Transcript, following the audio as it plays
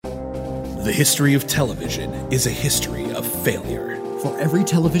The history of television is a history of failure. For every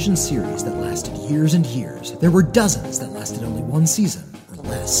television series that lasted years and years, there were dozens that lasted only one season or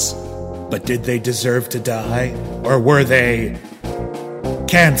less. But did they deserve to die? Or were they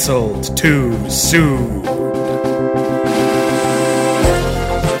canceled too soon?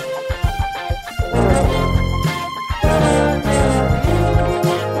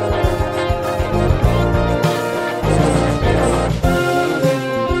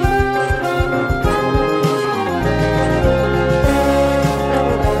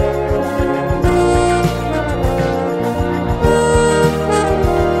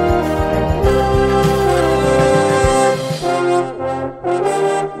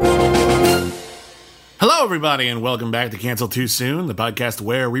 Everybody, and welcome back to Cancel Too Soon, the podcast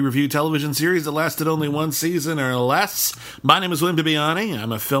where we review television series that lasted only one season or less. My name is William Bibiani.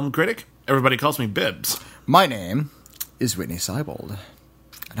 I'm a film critic. Everybody calls me Bibbs. My name is Whitney Seibold,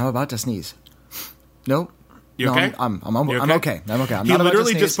 and I'm about to sneeze. Nope. You okay? I'm okay. I'm okay. I'm he not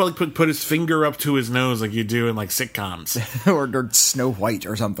literally about to just put his finger up to his nose like you do in like sitcoms. or Snow White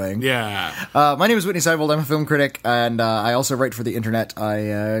or something. Yeah. My name is Whitney Seibold. I'm a film critic, and I also write for the internet.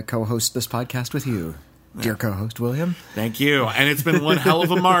 I co-host this podcast with you. Dear co-host William. Thank you. And it's been one hell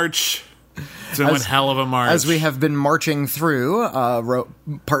of a march. It's been one hell of a march. As we have been marching through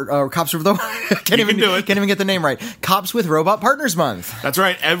Cops with can't even get the name right. Cops with Robot Partners Month. That's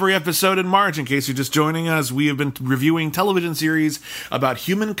right. Every episode in March, in case you're just joining us, we have been reviewing television series about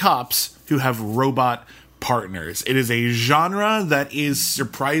human cops who have robot partners. It is a genre that is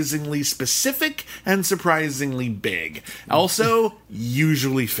surprisingly specific and surprisingly big. Also,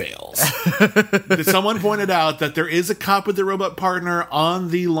 usually fails. Someone pointed out that there is a cop with a robot partner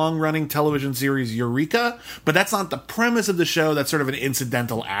on the long-running television series Eureka, but that's not the premise of the show. That's sort of an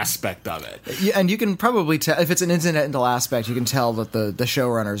incidental aspect of it. Yeah, and you can probably tell, if it's an incidental aspect, you can tell that the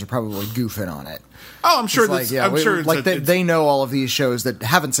showrunners are probably goofing on it. Oh, I'm sure. They know all of these shows that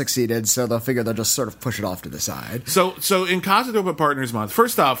haven't succeeded, so they'll figure they'll just sort of push it off to the side. So in Cops with Robot Partners Month,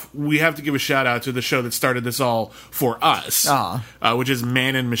 first off, we have to give a shout out to the show that started this all for us, which is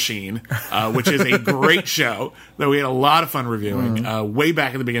Man and Machine, which is a great show that we had a lot of fun reviewing. Way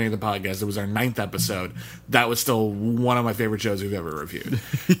back at the beginning of the podcast, it was our 9th episode. That was still one of my favorite shows we've ever reviewed.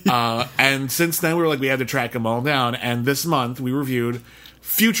 And since then, we were like, we had to track them all down. And this month, we reviewed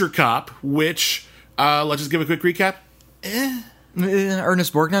Future Cop, which. Let's just give a quick recap.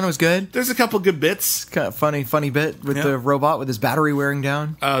 Ernest Borgnine was good. There's a couple good bits. Kind of funny bit with the robot with his battery wearing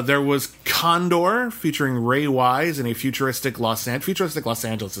down. There was Condor featuring Ray Wise in a futuristic Los Angeles. Futuristic Los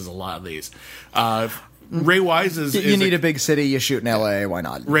Angeles is a lot of these. Ray Wise is... You need a big city, you shoot in L.A., why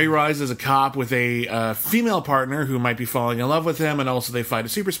not? Ray Wise is a cop with a female partner who might be falling in love with him, and also they fight a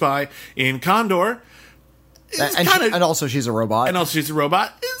super spy. In Condor... And also she's a robot.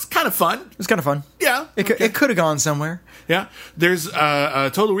 It's kind of fun. It's kind of fun. Yeah. It could have gone somewhere. Yeah. There's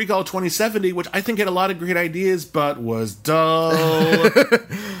Total Recall 2070, which I think had a lot of great ideas, but was dull.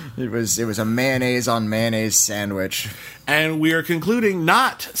 It was a mayonnaise on mayonnaise sandwich. And we are concluding,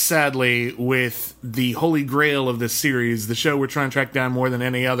 not, sadly, with the holy grail of this series, the show we're trying to track down more than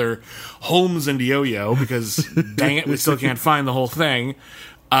any other, Holmes and Yo-Yo, because, dang it, we still can't find the whole thing.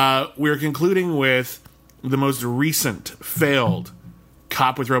 We're concluding with... the most recent failed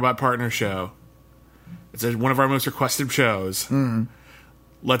Cop with Robot Partner show. It's one of our most requested shows.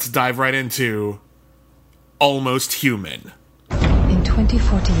 Let's dive right into Almost Human. In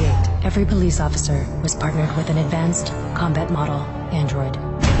 2048, every police officer was partnered with an advanced combat model android.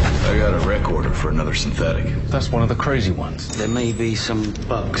 I got a rec order for another synthetic. That's one of the crazy ones. There may be some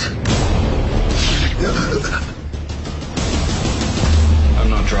bugs. I'm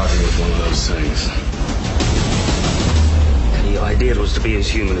not driving with one of those things. The idea was to be as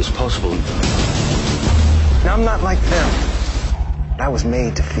human as possible. Now, I'm not like them. I was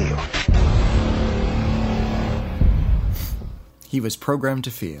made to feel. He was programmed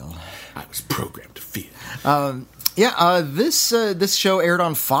to feel. I was programmed to feel. This show aired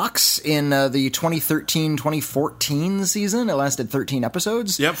on Fox in the 2013-2014 season. It lasted 13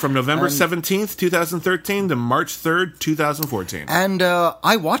 episodes. Yep, from November 17th, 2013 to March 3rd, 2014. And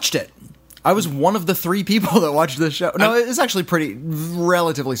I watched it. I was one of the 3 people that watched this show. No, it was actually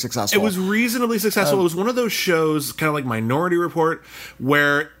relatively successful. It was reasonably successful. It was one of those shows, kind of like Minority Report,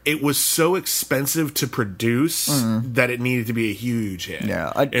 where it was so expensive to produce that it needed to be a huge hit in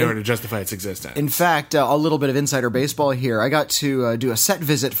order to justify its existence. In fact, a little bit of insider baseball here. I got to do a set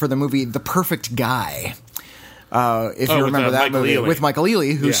visit for the movie The Perfect Guy, If you remember that movie with Michael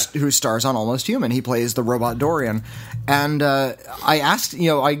Ealy, who stars on Almost Human. He plays the robot Dorian. And I asked,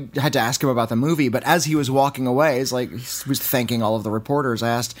 I had to ask him about the movie, but as he was walking away, he was thanking all of the reporters.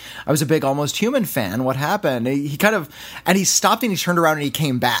 I was a big Almost Human fan. What happened? He stopped and he turned around and he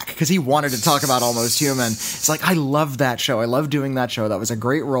came back because he wanted to talk about Almost Human. It's like, I loved that show. I loved doing that show. That was a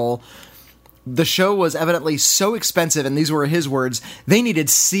great role. The show was evidently so expensive, and these were his words, they needed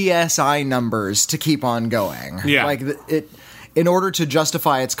CSI numbers to keep on going. Yeah. In order to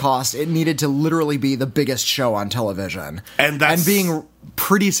justify its cost, it needed to literally be the biggest show on television. And being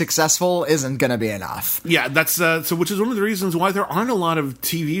pretty successful isn't going to be enough. Yeah, that's which is one of the reasons why there aren't a lot of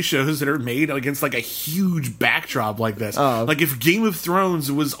TV shows that are made against a huge backdrop like this. If Game of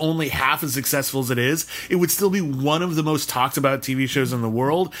Thrones was only half as successful as it is, it would still be one of the most talked about TV shows in the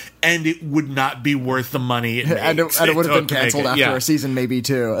world, and it would not be worth the money it makes. and it would have been canceled after a season, maybe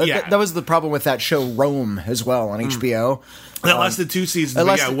two. Yeah. That was the problem with that show Rome as well on HBO. That lasted 2 seasons.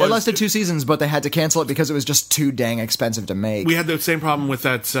 It lasted 2 seasons, but they had to cancel it because it was just too dang expensive to make. We had the same problem with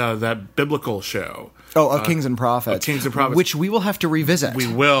that biblical show. Kings and Prophets. Kings and Prophets. Which we will have to revisit. We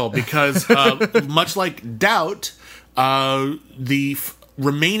will, because much like Doubt, the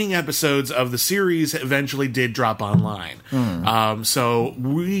remaining episodes of the series eventually did drop online. So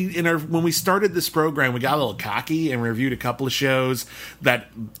when we started this program, we got a little cocky and reviewed a couple of shows that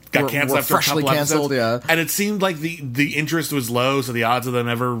got canceled after a couple episodes. Yeah. And it seemed like the interest was low, so the odds of them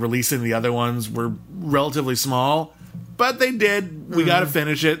ever releasing the other ones were relatively small. But they did. We got to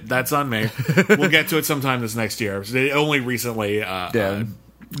finish it. That's on me. We'll get to it sometime this next year. It only recently dropped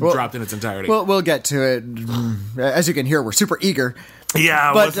in its entirety. We'll get to it. As you can hear, we're super eager.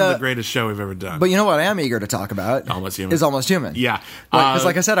 Yeah, it wasn't the greatest show we've ever done. But you know what I am eager to talk about? Almost Human. Is Almost Human. Yeah. Because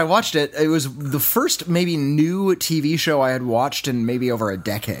like I said, I watched it. It was the first maybe new TV show I had watched in maybe over a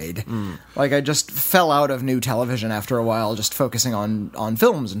decade. I just fell out of new television after a while, just focusing on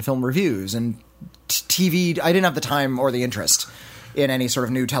films and film reviews. And TV, I didn't have the time or the interest in any sort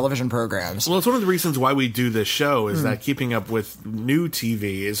of new television programs. Well, it's one of the reasons why we do this show is that keeping up with new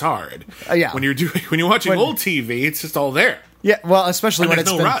TV is hard. Yeah. When you're watching old TV, it's just all there. Yeah, well, especially when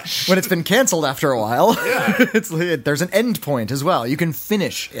it's been canceled after a while. Yeah. There's an end point as well. You can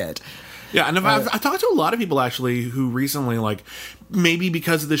finish it. Yeah, and I've talked to a lot of people actually who recently, maybe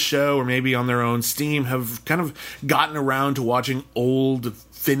because of the show or maybe on their own steam, have kind of gotten around to watching old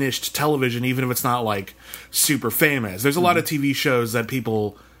finished television, even if it's not super famous. There's a lot of TV shows that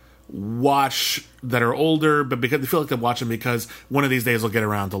people watch that are older, but because they feel like they watch them because one of these days they'll get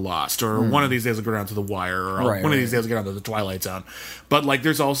around to Lost, or one of these days they'll get around to The Wire, or one of these days they'll get around to The Twilight Zone. But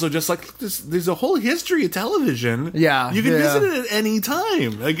there's also just there's a whole history of television. Yeah, you can visit it at any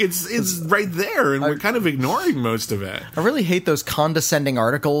time. It's right there, and we're kind of ignoring most of it. I really hate those condescending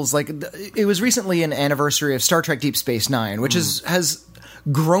articles. It was recently an anniversary of Star Trek Deep Space Nine, which has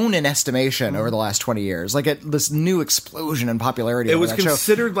grown in estimation over the last 20 years. This new explosion in popularity. It was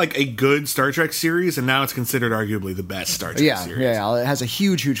considered a good Star Trek series, and now it's considered arguably the best Star Trek series. Yeah, it has a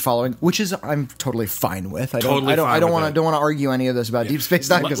huge following, which is I'm totally fine with. I don't want to argue any of this about Deep Space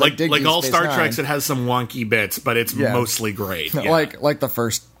Nine because I dig Deep all Space Star Nine. Treks, it has some wonky bits, but it's mostly great. Yeah. Like the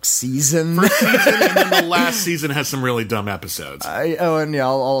first season. And then the last season has some really dumb episodes.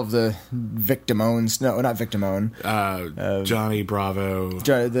 All of the Victimones. No, not Victimone. Johnny Bravo.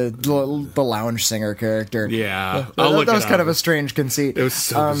 The lounge singer character. Yeah. That was kind of a strange conceit. It was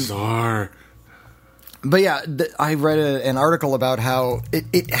so bizarre. But yeah, I read an article about how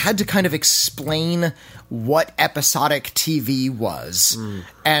it had to kind of explain what episodic TV was.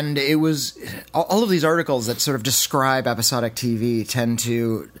 And it was all of these articles that sort of describe episodic TV tend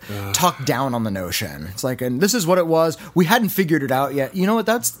to talk down on the notion. It's and this is what it was. We hadn't figured it out yet. You know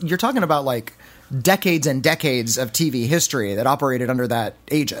what? you're talking about decades and decades of TV history that operated under that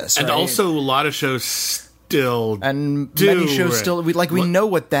aegis. And also a lot of shows still and many shows still we know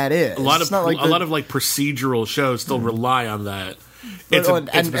what that is. A lot of procedural shows still rely on that. And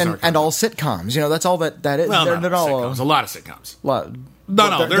all sitcoms, that's all that is. Well, sitcoms. A lot of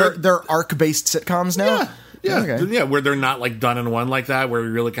sitcoms. They're arc-based sitcoms now. Yeah, where they're not done in one like that, where you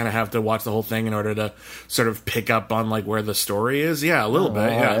really kind of have to watch the whole thing in order to sort of pick up on where the story is. Yeah, a little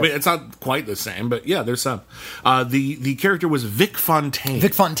bit. Yeah, I mean, it's not quite the same, but yeah, there's some. The character was Vic Fontaine.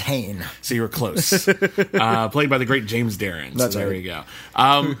 Vic Fontaine. So you were close. Played by the great James Darren. That's there right. you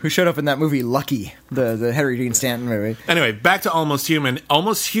go. Who showed up in that movie Lucky, the Harry Dean Stanton movie. Anyway, back to Almost Human.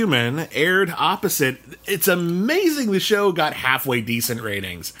 Almost Human aired opposite. It's amazing the show got halfway decent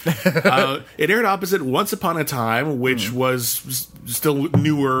ratings. It aired opposite Once Upon a Time, which was still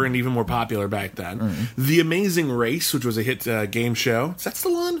newer and even more popular back then. The Amazing Race, which was a hit game show. Is that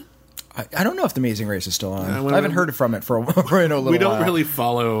still on? I don't know if The Amazing Race is still on. I haven't heard from it for a little while. We don't really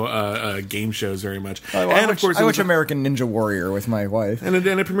follow game shows very much. Of course, I watch American Ninja Warrior with my wife, and it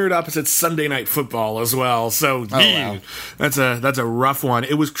premiered opposite Sunday Night Football as well. So wow. That's a rough one.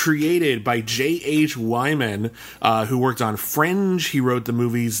 It was created by J.H. Wyman, who worked on Fringe. He wrote the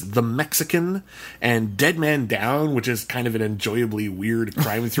movies The Mexican and Dead Man Down, which is kind of an enjoyably weird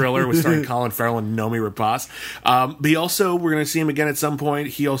crime thriller with starring Colin Farrell and Noomi Rapace. But he also, we're going to see him again at some point.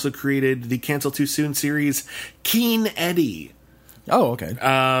 He also created the Cancel Too Soon series Keen Eddie. Oh, okay.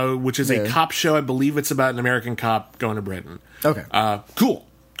 Which is a cop show. I believe it's about an American cop going to Britain. Okay. Cool.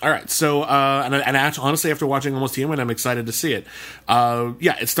 All right. So, and honestly, after watching Almost Human, I'm excited to see it.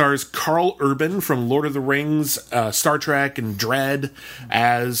 It stars Carl Urban from Lord of the Rings, Star Trek, and Dredd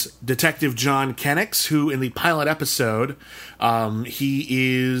as Detective John Kennex, who in the pilot episode,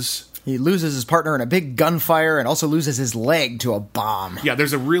 He loses his partner in a big gunfire and also loses his leg to a bomb. Yeah,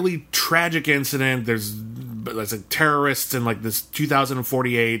 there's a really tragic incident. There's like terrorists in like this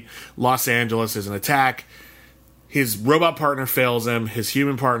 2048 Los Angeles. There's an attack. His robot partner fails him. His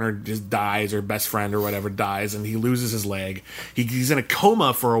human partner just dies, or best friend or whatever dies, and he loses his leg. He's in a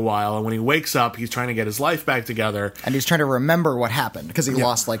coma for a while, and when he wakes up, he's trying to get his life back together. And he's trying to remember what happened, because he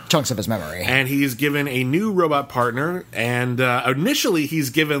lost like chunks of his memory. And he's given a new robot partner, and initially he's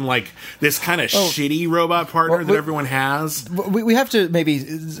given like this kind of shitty robot partner that everyone has. We have to maybe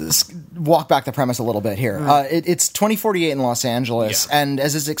walk back the premise a little bit here. It's 2048 in Los Angeles, and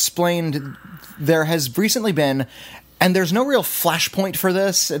as is explained, there has recently been, and there's no real flashpoint for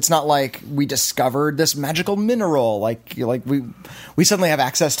this. It's not like we discovered this magical mineral, like we suddenly have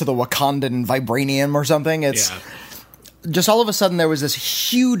access to the Wakandan vibranium or something. It's just all of a sudden there was this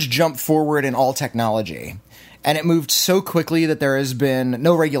huge jump forward in all technology. And it moved so quickly that there has been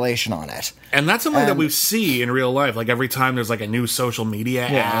no regulation on it. And that's something that we see in real life. Like every time there's like a new social media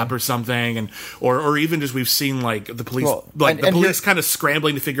app or something, and or even just we've seen like the police, police kind of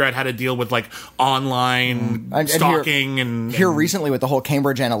scrambling to figure out how to deal with like online stalking. And here recently with the whole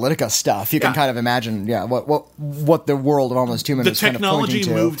Cambridge Analytica stuff, you can kind of imagine, what the world of Almost Human was kind of pointing to. The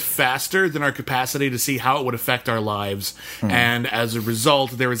technology moved faster than our capacity to see how it would affect our lives, and as a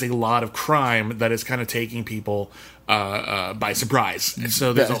result, there is a lot of crime that is kind of taking people by surprise. And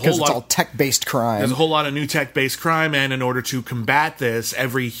so there's a whole lot. It's all tech-based crime. There's a whole lot of new tech-based crime, and in order to combat this,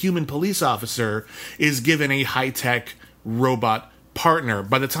 every human police officer is given a high-tech robot partner.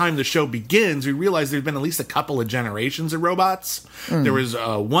 By the time the show begins, we realize there's been at least a couple of generations of robots. There was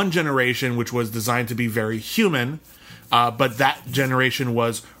one generation which was designed to be very human. But that generation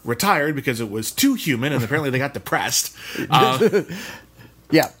was retired because it was too human, and apparently they got depressed.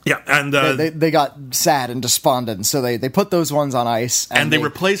 Yeah, and they got sad and despondent, so they put those ones on ice, and they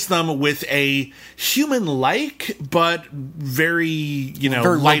replaced them with a human-like but very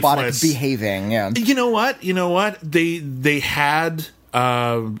very lifeless, robotic behaving. Yeah, you know what? They had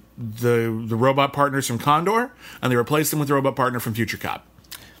the robot partners from Condor, and they replaced them with the robot partner from Future Cop.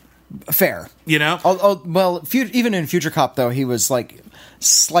 Fair, well, even in Future Cop though, he was like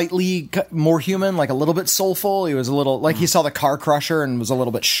slightly more human, like a little bit soulful. He was a little like he saw the car crusher and was a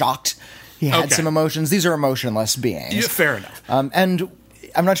little bit shocked. He had some emotions. These are emotionless beings. Yeah, fair enough. And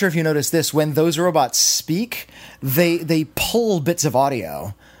I'm not sure if you noticed this, when those robots speak, they pull bits of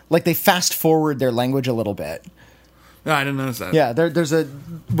audio, like they fast forward their language a little bit. No, I didn't notice that. Yeah, there's a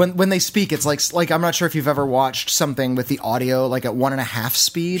when they speak, it's like I'm not sure if you've ever watched something with the audio like at 1.5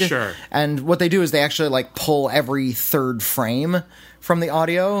 speed. Sure. And what they do is they actually like pull every third frame from the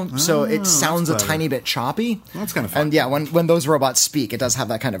audio, so it sounds a tiny bit choppy. That's kind of fun. And when those robots speak, it does have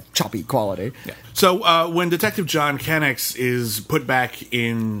that kind of choppy quality. Yeah. So when Detective John Kennex is put back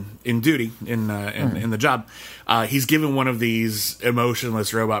in duty in the job, he's given one of these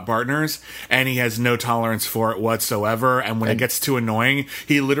emotionless robot partners, and he has no tolerance for it whatsoever. And when it gets too annoying,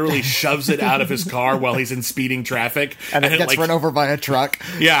 he literally shoves it out of his car while he's in speeding traffic, and it gets run over by a truck.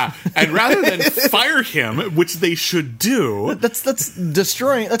 Yeah, and rather than fire him, which they should do, that's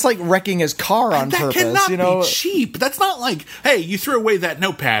destroying. That's like wrecking his car on purpose. That cannot be cheap. That's not like, hey, you threw away that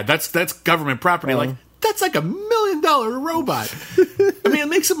notepad. That's government property. Like, that's like $1 million robot. I mean, it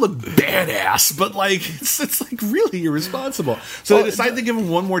makes him look badass, but like it's like really irresponsible. So they decided to give him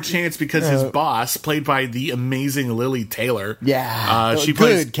one more chance because his boss, played by the amazing Lily Taylor, she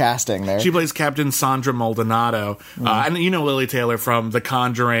plays casting there. She plays Captain Sandra Maldonado, and you know Lily Taylor from The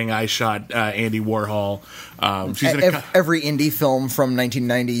Conjuring. I Shot Andy Warhol. She's in every indie film from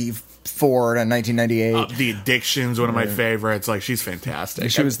 1994 to 1998. The Addiction's one of my favorites. Like, she's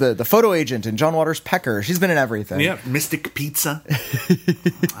fantastic. She was the photo agent in John Waters' Pecker. She's been in everything. Yeah, Mystic Pizza.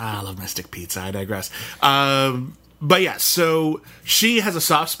 I love Mystic Pizza. I digress. But yeah, so she has a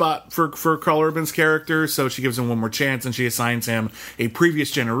soft spot for Karl Urban's character, so she gives him one more chance, and she assigns him a previous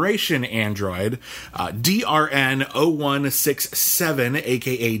generation android, DRN-0167,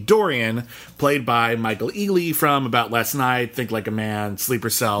 aka Dorian, played by Michael Ealy from About Last Night, Think Like a Man, Sleeper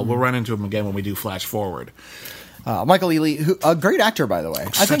Cell. We'll run into him again when we do Flash Forward. Michael Ealy, a great actor, by the way.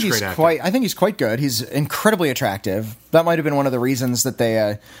 I think he's quite good. He's incredibly attractive. That might have been one of the reasons that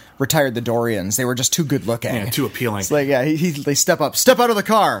they retired the Dorians. They were just too good looking. Yeah, too appealing. It's like, they step out of the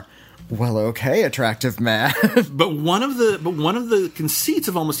car. Well, okay, attractive man. But one of the conceits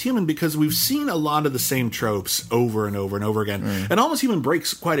of Almost Human, because we've seen a lot of the same tropes over and over and over again, and Almost Human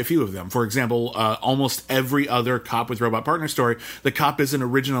breaks quite a few of them. For example, almost every other cop with robot partner story, the cop isn't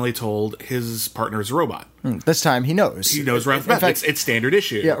originally told his partner is a robot. This time he knows. He knows right off the bat. It's standard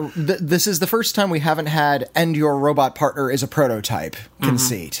issue. Yeah, this is the first time we haven't had "and your robot partner is a prototype"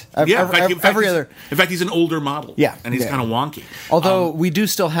 conceit. In fact, he's an older model. Yeah, and he's kind of wonky. Although we do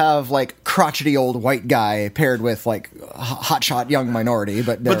still have like crotchety old white guy paired with like hotshot young minority.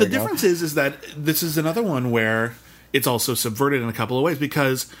 But the difference is that this is another one where it's also subverted in a couple of ways,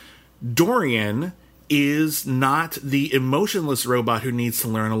 because Dorian is not the emotionless robot who needs to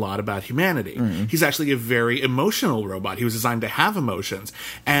learn a lot about humanity. He's actually a very emotional robot. He was designed to have emotions.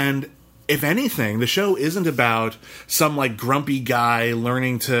 And if anything, the show isn't about some like grumpy guy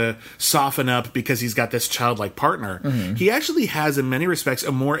learning to soften up because he's got this childlike partner. He actually has, in many respects,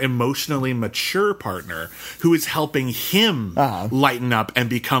 a more emotionally mature partner who is helping him lighten up and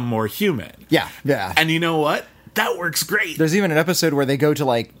become more human. Yeah. And you know what? That works great. There's even an episode where they go to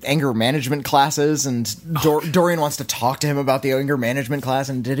like anger management classes, and Dorian wants to talk to him about the anger management class,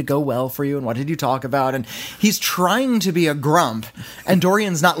 and did it go well for you, and what did you talk about? And he's trying to be a grump, and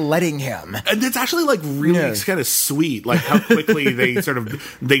Dorian's not letting him. And it's actually like really kind of sweet, like how quickly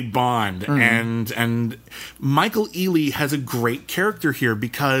they bond. And Michael Ealy has a great character here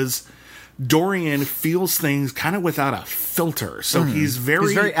because Dorian feels things kind of without a filter. So he's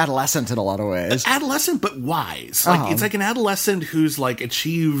very adolescent in a lot of ways. Adolescent, but wise. Like it's like an adolescent who's like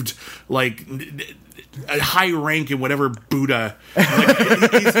achieved like a high rank in whatever Buddha. Like,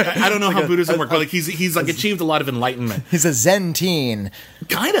 I don't know how Buddhism works, but like he's like achieved a lot of enlightenment. He's a Zen teen,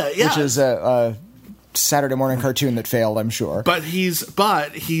 kinda, yeah. Which is a Saturday morning cartoon that failed, I'm sure. But he's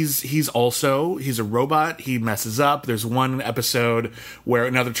also a robot. He messes up. There's one episode where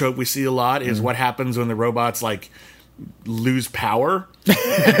another trope we see a lot is what happens when the robots like lose power.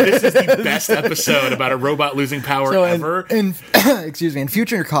 And this is the best episode about a robot losing power ever. In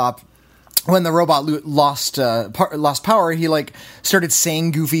Future Cop, when the robot lost power, he like started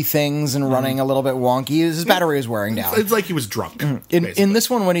saying goofy things and running a little bit wonky. His battery was wearing down. It's like he was drunk. In this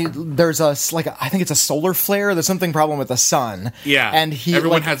one, when there's I think it's a solar flare. There's something problem with the sun. Yeah, and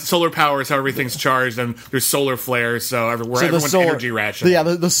everyone has solar power, so everything's charged, and there's solar flares, so everyone's energy rationed. Yeah,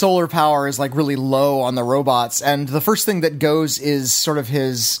 the solar power is like really low on the robots, and the first thing that goes is sort of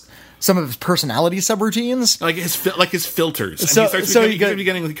some of his personality subroutines, like his filters. And he starts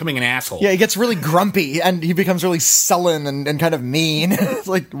becoming an asshole. Yeah, he gets really grumpy and he becomes really sullen and kind of mean.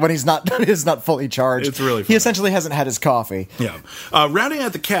 Like when he's not fully charged. It's really funny. He essentially hasn't had his coffee. Yeah. Rounding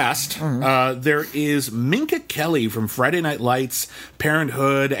out the cast, there is Minka Kelly from Friday Night Lights,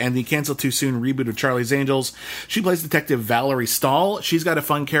 Parenthood, and the Cancel Too Soon reboot of Charlie's Angels. She plays Detective Valerie Stahl. She's got a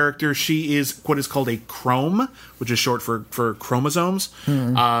fun character. She is what is called a chrome, which is short for chromosomes.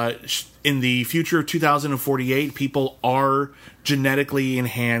 In the future of 2048, people are genetically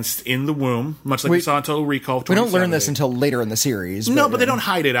enhanced in the womb, much like we saw in Total Recall. We don't learn this until later in the series. No, but they don't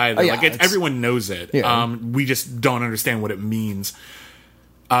hide it either. Oh, yeah, everyone knows it. Yeah. We just don't understand what it means.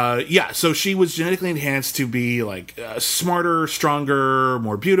 So she was genetically enhanced to be like smarter, stronger,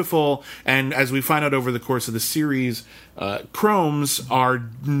 more beautiful, and as we find out over the course of the series, chromes are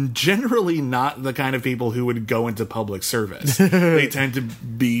generally not the kind of people who would go into public service. They tend to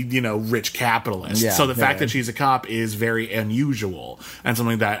be, rich capitalists. Yeah, so the fact that she's a cop is very unusual, and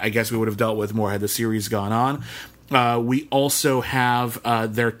something that I guess we would have dealt with more had the series gone on. We also have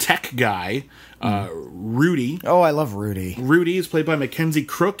their tech guy, Rudy. Oh, I love Rudy. Rudy is played by Mackenzie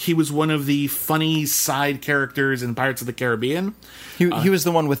Crook. He was one of the funny side characters in Pirates of the Caribbean. He was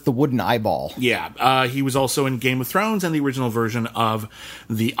the one with the wooden eyeball. Yeah. He was also in Game of Thrones and the original version of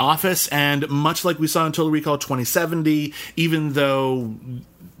The Office. And much like we saw in Total Recall 2070, even though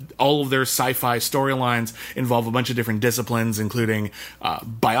all of their sci-fi storylines involve a bunch of different disciplines, including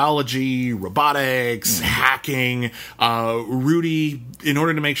biology, robotics, hacking. Rudy, in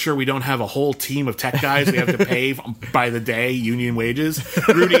order to make sure we don't have a whole team of tech guys we have to pay by the day union wages,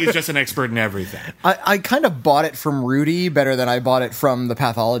 Rudy is just an expert in everything. I kind of bought it from Rudy better than I bought it from the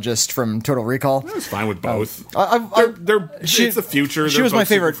pathologist from Total Recall. I was fine with both. It's the future. She was my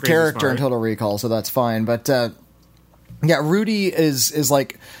favorite character in Total Recall, so that's fine. But yeah, Rudy is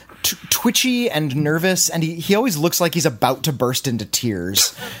like twitchy and nervous, and he always looks like he's about to burst into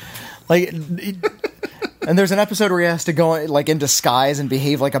tears. Like, and there's an episode where he has to go like in disguise and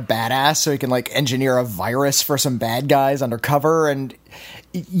behave like a badass, so he can like engineer a virus for some bad guys undercover, and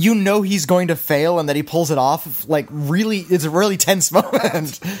you know he's going to fail, and that he pulls it off. Like, really, it's a really tense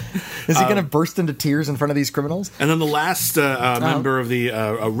moment. Is he going to burst into tears in front of these criminals? And then the last member of the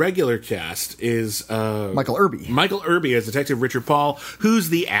regular cast is Michael Irby. Michael Irby as Detective Richard Paul, who's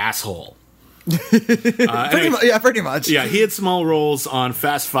the asshole. Pretty much. Yeah, he had small roles on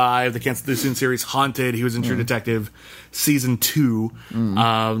Fast Five, the Cancel Too Soon series, Haunted. He was in True Detective season 2,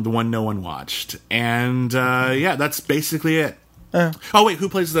 the one no one watched, and yeah, that's basically it. Oh wait, who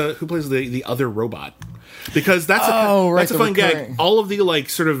plays the other robot? Because that's a fun gag. All of the like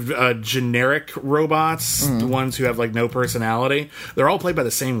sort of generic robots, the ones who have like no personality, they're all played by the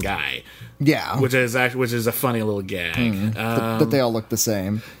same guy. Yeah, which is a funny little gag. But they all look the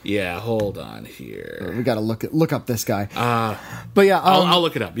same. Yeah, hold on here. We got to look up this guy. But yeah, I'll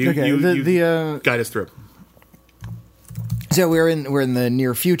look it up. You guide us through. So we're in the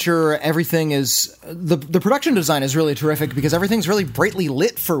near future. Everything is the production design is really terrific because everything's really brightly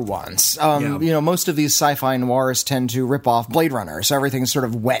lit for once. You know, most of these sci-fi noirs tend to rip off Blade Runner, so everything's sort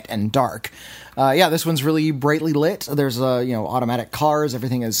of wet and dark. Yeah, this one's really brightly lit. There's automatic cars.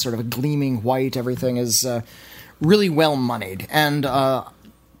 Everything is sort of gleaming white. Everything is really well moneyed. And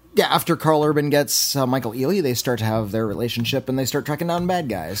yeah, after Carl Urban gets Michael Ealy, they start to have their relationship and they start tracking down bad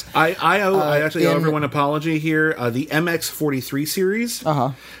guys. I actually owe everyone an apology here. The MX-43 series.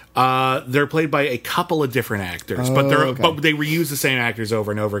 They're played by a couple of different actors, but they reuse the same actors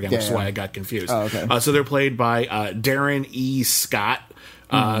over and over again, which is why I got confused. So they're played by Darren E. Scott,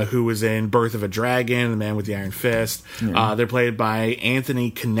 who was in Birth of a Dragon, The Man with the Iron Fist. They're played by Anthony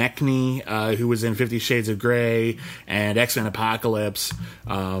Konechny, who was in 50 Shades of Grey and X-Men Apocalypse,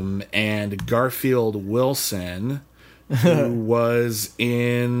 and Garfield Wilson, who was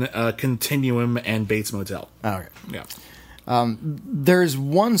in Continuum and Bates Motel. Okay. Yeah. There's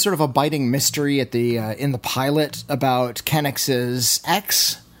one sort of a biting mystery at the in the pilot about Kennick's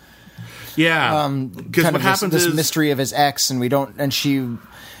ex. Yeah, because what happens is this is mystery of his ex, and we don't. And she,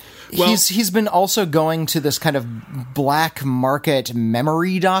 he's been also going to this kind of black market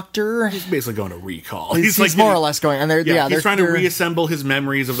memory doctor. He's basically going to recall. He's like more or less going, and he's trying to reassemble his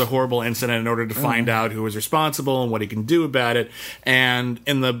memories of the horrible incident in order to find out who was responsible and what he can do about it. And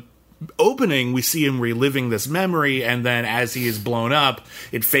in the opening, we see him reliving this memory, and then as he is blown up,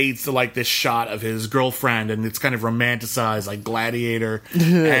 it fades to like this shot of his girlfriend, and it's kind of romanticized like Gladiator.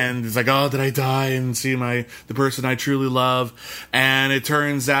 And it's like, oh, did I die and see the person I truly love? And it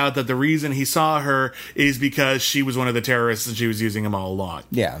turns out that the reason he saw her is because she was one of the terrorists and she was using him all along.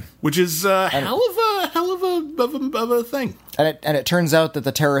 Yeah, which is a hell of a thing. And it turns out that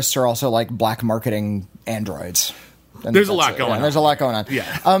the terrorists are also like black marketing androids. And there's a lot going on. There's a lot going on.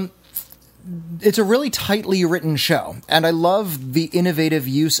 Yeah. It's a really tightly written show, and I love the innovative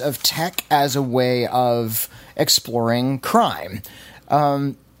use of tech as a way of exploring crime.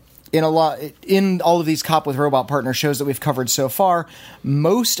 In all of these Cop with Robot Partner shows that we've covered so far,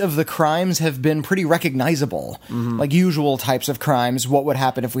 most of the crimes have been pretty recognizable, like usual types of crimes. What would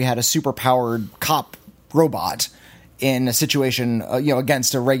happen if we had a superpowered cop robot in a situation,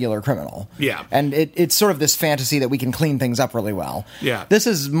 against a regular criminal? Yeah. And it's sort of this fantasy that we can clean things up really well. Yeah. This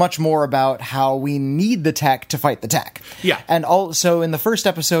is much more about how we need the tech to fight the tech. Yeah. And also in the first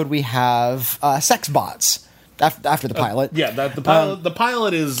episode, we have sex bots after the pilot. The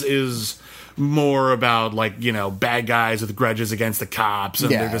pilot is more about bad guys with grudges against the cops, and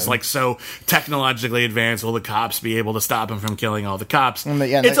they're just like so technologically advanced. Will the cops be able to stop him from killing all the cops?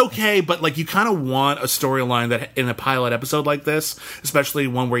 It's okay, but you kind of want a storyline that in a pilot episode like this, especially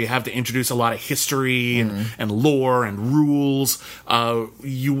one where you have to introduce a lot of history and lore and rules.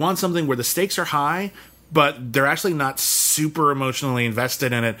 You want something where the stakes are high, but they're actually not super emotionally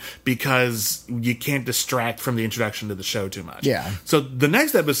invested in it because you can't distract from the introduction to the show too much. Yeah. So the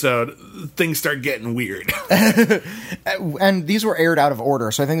next episode, things start getting weird. And these were aired out of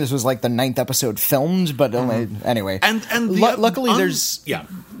order, so I think this was like the 9th episode filmed, but only anyway. And luckily there's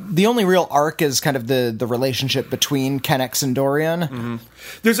The only real arc is kind of the relationship between Kennex and Dorian. Mm-hmm.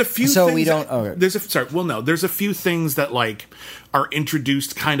 There's a few so things we don't there's a few things that like are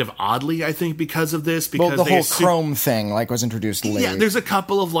introduced kind of oddly, I think, because of this, because the whole Chrome thing like was introduced late. Yeah, there's a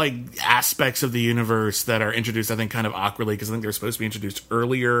couple of like aspects of the universe that are introduced, I think, kind of awkwardly, because I think they're supposed to be introduced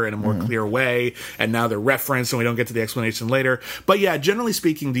earlier in a more clear way, and now they're referenced and we don't get to the explanation later. But yeah, generally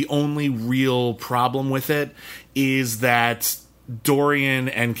speaking, the only real problem with it is that Dorian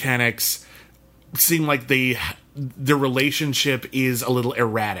and Kennex seem like their relationship is a little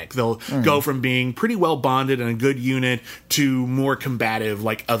erratic. They'll go from being pretty well bonded and a good unit to more combative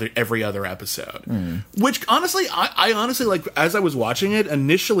like every other episode. Which honestly, I honestly, like, as I was watching it,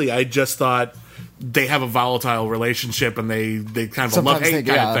 initially I just thought they have a volatile relationship and they kind of a love-hate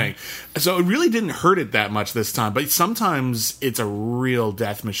kind of thing. So it really didn't hurt it that much this time. But sometimes it's a real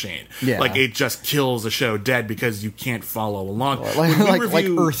death machine. Yeah. Like, it just kills a show dead because you can't follow along. Like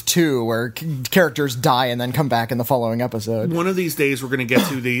Earth 2, where characters die and then come back in the following episode. One of these days we're going to get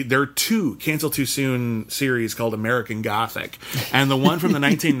to there are two Cancel Too Soon series called American Gothic. And the one from the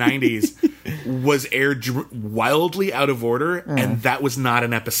 1990s was aired wildly out of order, and that was not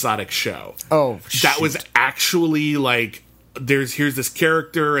an episodic show. Oh, that was actually like, here's this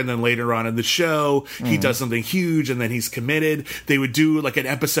character, and then later on in the show he does something huge, and then he's committed. They would do like an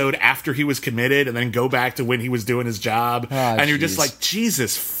episode after he was committed and then go back to when he was doing his job, and you're just like,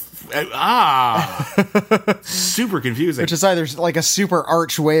 Jesus, super confusing. Which is either like a super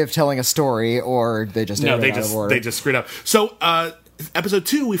arch way of telling a story, or they just they just screwed up. So episode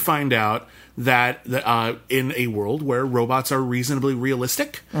 2, we find out that in a world where robots are reasonably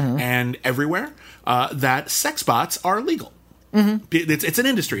realistic and everywhere, that sex bots are legal. It's an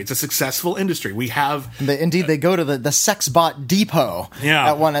industry. It's a successful industry. We have they go to the sex bot depot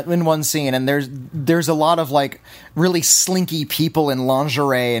in one scene, and there's a lot of like really slinky people in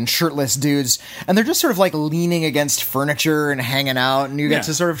lingerie and shirtless dudes, and they're just sort of like leaning against furniture and hanging out, and you get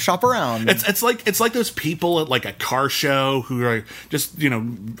to sort of shop around. It's like those people at like a car show who are just, you know,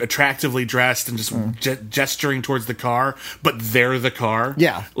 attractively dressed and just gesturing towards the car, but they're the car.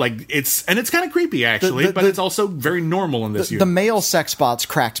 Yeah, like it's kind of creepy actually, but it's also very normal in this universe. The male sex bots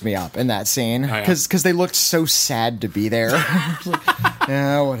cracked me up in that scene because they looked so sad to be there. Like,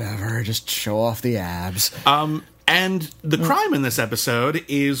 yeah, whatever, just show off the abs. And the crime in this episode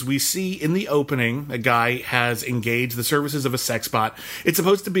is, we see in the opening a guy has engaged the services of a sex bot. It's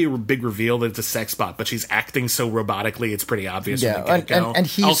supposed to be a big reveal that it's a sex bot, but she's acting so robotically it's pretty obvious from the get-go.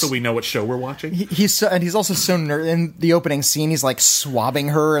 And also, we know what show we're watching. He's also so in the opening scene, he's like swabbing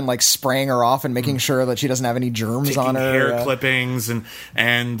her and like spraying her off and making sure that she doesn't have any germs on her. Hair clippings,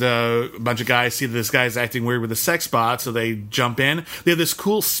 and a bunch of guys see that this guy's acting weird with a sex bot, so they jump in. They have this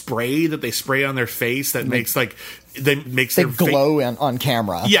cool spray that they spray on their face that makes like... They glow on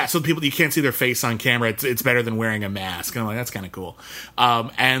camera. Yeah, so people, you can't see their face on camera. It's better than wearing a mask. And I'm like, that's kind of cool.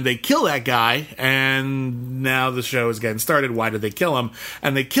 And they kill that guy, and now the show is getting started. Why did they kill him?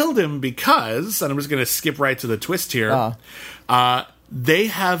 And they killed him because, and I'm just going to skip right to the twist here. They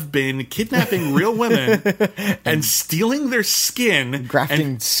have been kidnapping real women and stealing their skin.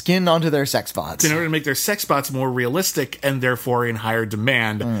 Grafting skin onto their sex bots. In order to make their sex bots more realistic and therefore in higher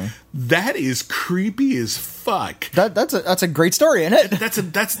demand. That is creepy as fuck. That's a great story, isn't it?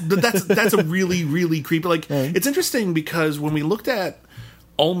 That's a really, really creepy. Like, it's interesting because when we looked at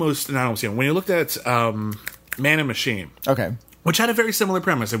when you looked at Man and Machine. Okay. Which had a very similar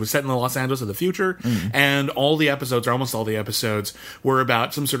premise. It was set in the Los Angeles of the future, and all the episodes, or almost all the episodes, were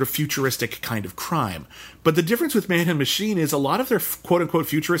about some sort of futuristic kind of crime. But the difference with Man and Machine is a lot of their quote-unquote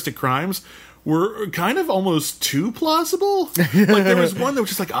futuristic crimes were kind of almost too plausible. Like, there was one that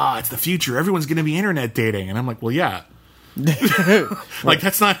was just like, it's the future, everyone's going to be internet dating. And I'm like, well, yeah. Like,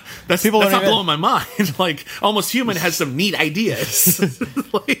 that's not blowing my mind. Like, Almost Human has some neat ideas.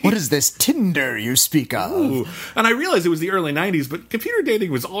 Like, what is this Tinder you speak of? Ooh. And I realized it was the early 90s, but computer dating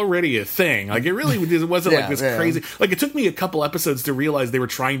was already a thing. Like, it really wasn't like this crazy. Like, it took me a couple episodes to realize they were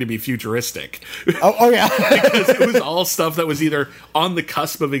trying to be futuristic. Oh yeah. Because it was all stuff that was either on the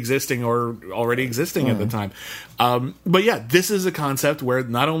cusp of existing or already existing at the time. But yeah, this is a concept where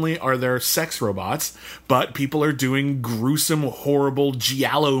not only are there sex robots, but people are doing gruesome, horrible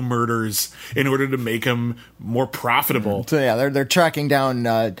giallo murders in order to make them more profitable. So yeah, they're tracking down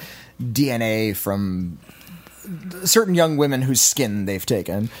DNA from certain young women whose skin they've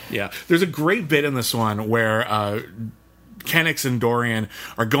taken. Yeah, there's a great bit in this one where Kennex and Dorian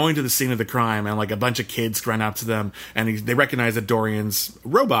are going to the scene of the crime, and like a bunch of kids run up to them, and they recognize that Dorian's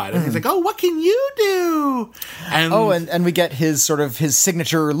robot, and he's like, "Oh, what can you do?" And we get his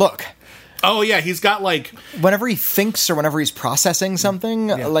signature look. Oh, yeah, he's got, like... Whenever he thinks or whenever he's processing something,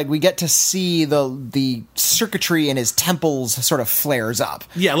 like, we get to see the circuitry in his temples sort of flares up.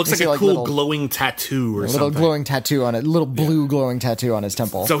 Yeah, it looks like a cool glowing tattoo or something. A little glowing tattoo on it, little blue glowing tattoo on his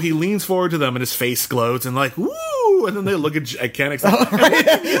temple. So he leans forward to them and his face glows and like, woo! And then they look at Kennex like, what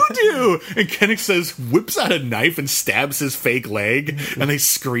did you do? And Kennex says, whips out a knife and stabs his fake leg, and they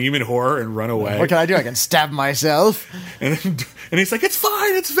scream in horror and run away. What can I do? I can stab myself. And he's like, it's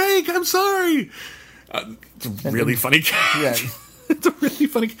fine, it's fake, I'm sorry. It's a really funny Yeah. It's a really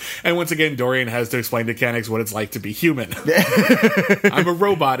funny... And once again, Dorian has to explain to Kennex what it's like to be human. I'm a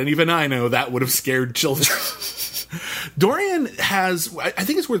robot, and even I know that would have scared children. Dorian has... I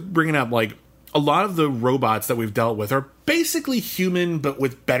think it's worth bringing up, like, a lot of the robots that we've dealt with are basically human, but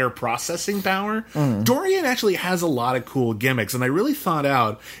with better processing power. Dorian actually has a lot of cool gimmicks, and I really thought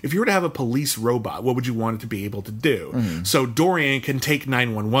out, if you were to have a police robot, what would you want it to be able to do? So Dorian can take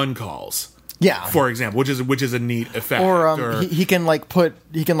 911 calls. Yeah, for example, which is a neat effect. Or he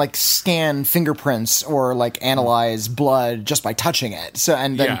can scan fingerprints or like analyze blood just by touching it. So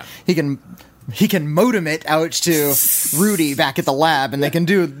and then he can modem it out to Rudy back at the lab, and they can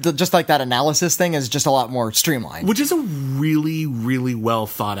do just like that analysis thing is just a lot more streamlined. Which is a really, really well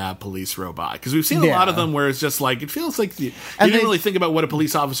thought out police robot, because we've seen a lot of them where it's just like, it feels like you didn't really think about what a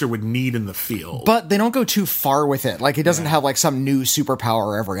police officer would need in the field. But they don't go too far with it. Like, he doesn't have like some new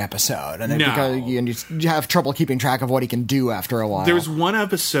superpower every episode, and because you have trouble keeping track of what he can do after a while. There's one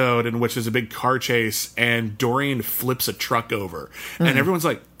episode in which there's a big car chase, and Dorian flips a truck over, and everyone's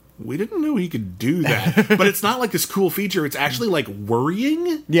like, we didn't know he could do that. But it's not like this cool feature. It's actually like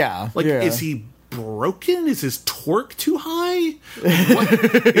worrying. Yeah. Like, is he broken? Is his torque too high? What?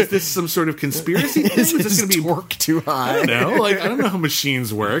 Is this some sort of conspiracy thing? Is this going to be torque too high? I don't know. Like, I don't know how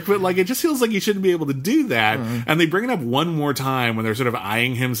machines work, but like, it just feels like he shouldn't be able to do that. And they bring it up one more time when they're sort of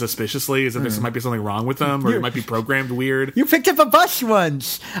eyeing him suspiciously, as if there might be something wrong with him, or it might be programmed weird. You picked up a bus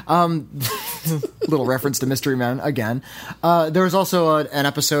once. Little reference to Mystery Man again. There was also an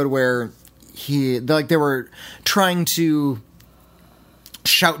episode where they were trying to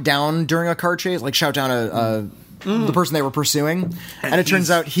shout down during a car chase, like shout down the person they were pursuing, and it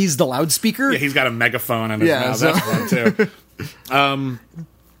turns out he's the loudspeaker. Yeah, he's got a megaphone on his mouth. That's fun too. And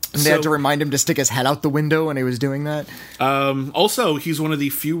they had to remind him to stick his head out the window when he was doing that. Also, he's one of the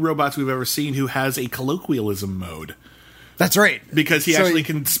few robots we've ever seen who has a colloquialism mode. That's right. Because he actually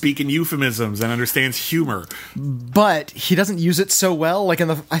can speak in euphemisms and understands humor. But he doesn't use it so well. Like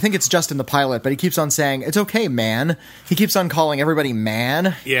I think it's just in the pilot, but he keeps on saying, "It's okay, man." He keeps on calling everybody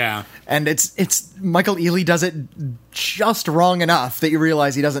man. Yeah. And it's Michael Ealy does it just wrong enough that you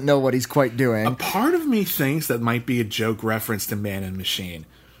realize he doesn't know what he's quite doing. A part of me thinks that might be a joke reference to Man and Machine.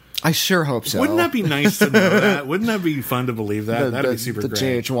 I sure hope so. Wouldn't that be nice to know that? Wouldn't that be fun to believe that? That'd be super great.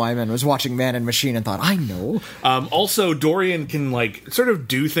 J.H. Wyman was watching Man and Machine and thought, I know. Also, Dorian can, like, sort of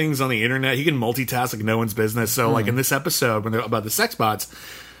do things on the internet. He can multitask like no one's business. So, like, in this episode, when they're about the sex bots,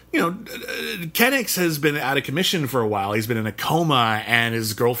 you know, Kennex has been out of commission for a while. He's been in a coma, and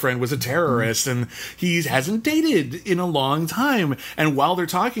his girlfriend was a terrorist, and he hasn't dated in a long time. And while they're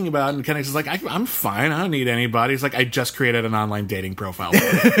talking about it, and Kennex is like, I'm fine. I don't need anybody. He's like, I just created an online dating profile.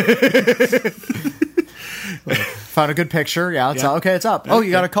 Found a good picture. Yeah, it's okay, it's up. Oh,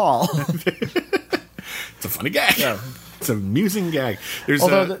 you got a call. It's a funny gag. Yeah. It's an amusing gag.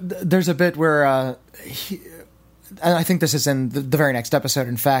 There's a bit where and I think this is in the very next episode,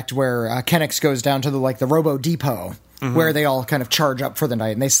 in fact, where Kennex goes down to the Robo Depot, where they all kind of charge up for the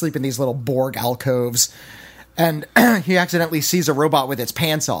night, and they sleep in these little Borg alcoves, and he accidentally sees a robot with its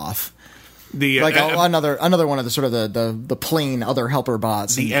pants off. Another one of the sort of the plain other helper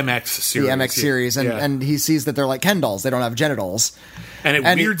bots. The MX series. The MX series, and he sees that they're like Ken dolls. They don't have genitals. And it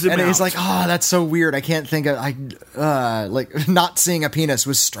weirds him out. And he's like, oh, that's so weird. I can't think of... not seeing a penis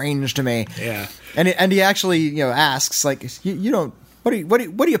was strange to me. Yeah. And he actually, asks, like, you don't... What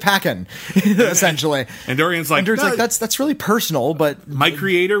are you packing? Essentially. And Dorian's like, that's really personal, but my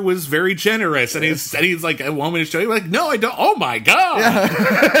creator was very generous, and he's like, I want me to show you. Like, no, I don't. Oh my god!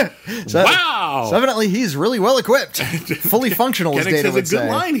 Yeah. Wow. So evidently, he's really well equipped, fully functional. As Data would say. Has a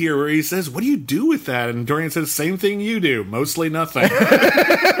good line here where he says, "What do you do with that?" And Dorian says, "Same thing you do, mostly nothing."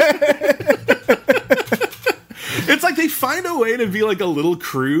 It's like they find a way to be like a little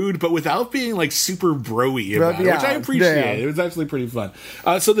crude, but without being like super bro-y about it, which I appreciate. Yeah. It was actually pretty fun.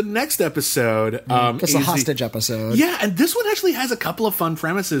 So the next episode it's a hostage episode. Yeah, and this one actually has a couple of fun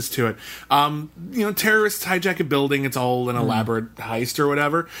premises to it. Terrorists hijack a building. It's all an elaborate heist or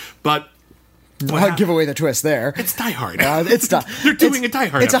whatever. But I'll give away the twist there. It's Die Hard. They're doing a Die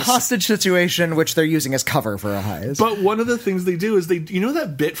Hard It's episode. a hostage situation, which they're using as cover for a heist. But one of the things they do is you know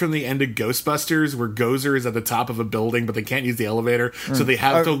that bit from the end of Ghostbusters where Gozer is at the top of a building, but they can't use the elevator, so they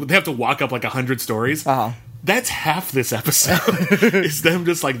have to walk up like 100 stories. That's half this episode. It's them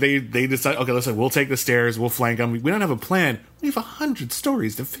just like they decide, okay, listen, we'll take the stairs, we'll flank them. We don't have a plan. We have 100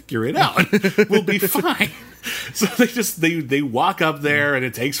 stories to figure it out. We'll be fine. So they walk up there and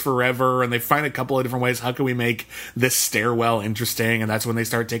it takes forever, and they find a couple of different ways. How can we make this stairwell interesting? And that's when they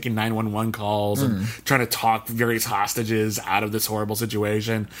start taking 911 calls and trying to talk various hostages out of this horrible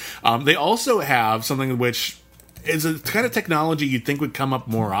situation. They also have something which is a kind of technology you'd think would come up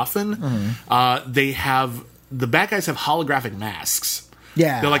more often. The bad guys have holographic masks.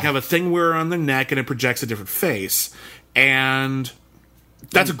 Yeah. They have a thing wear on their neck and it projects a different face. And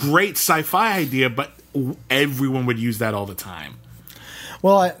that's a great sci-fi idea, but everyone would use that all the time.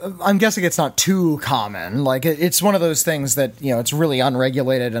 Well, I'm guessing it's not too common. It's one of those things that, it's really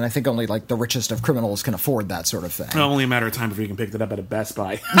unregulated, and I think only, the richest of criminals can afford that sort of thing. Well, only a matter of time before you can pick that up at a Best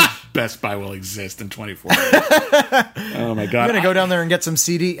Buy. Best Buy will exist in 24 hours. Oh, my God. I'm going to go down there and get some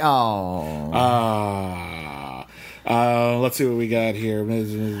CD. Let's see what we got here.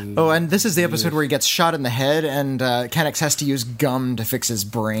 Oh, and this is the episode where he gets shot in the head, and Kennex has to use gum to fix his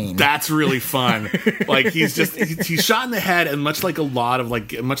brain. That's really fun. He's shot in the head, and much like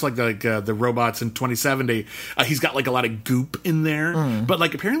the robots in 2070, he's got a lot of goop in there. But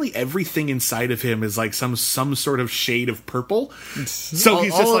apparently everything inside of him is some sort of shade of purple. So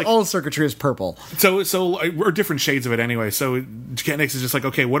he's just all circuitry is purple. So or different shades of it anyway. So Kennex is just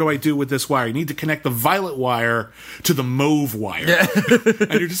okay, what do I do with this wire? You need to connect the violet wire to the mauve wire. Yeah.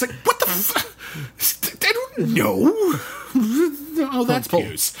 And you're just what the I don't know. Oh, that's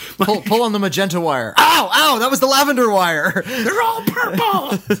Pius. Pull on the magenta wire. Ow, that was the lavender wire. They're all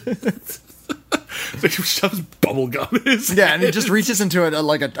purple. So he shoves bubble gum in his head. Yeah, and he just reaches into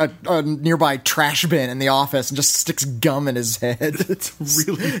a nearby trash bin in the office and just sticks gum in his head. It's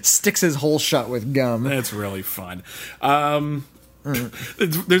really sticks his hole shut with gum. That's really fun.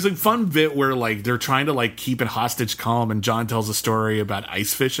 There's a fun bit where they're trying to keep it hostage calm, and John tells a story about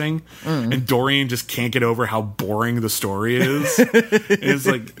ice fishing, and Dorian just can't get over how boring the story is. It's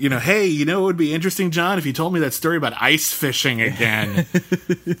hey, it would be interesting, John, if you told me that story about ice fishing again.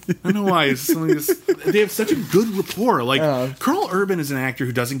 I don't know why. They have such a good rapport. Carl Urban is an actor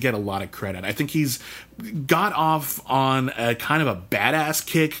who doesn't get a lot of credit. I think he's got off on a kind of a badass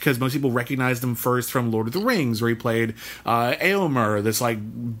kick because most people recognized him first from Lord of the Rings, where he played Eomer, this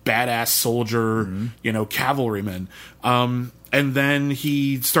badass soldier, cavalryman. And then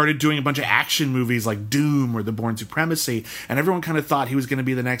he started doing a bunch of action movies like Doom or The Bourne Supremacy, and everyone kind of thought he was going to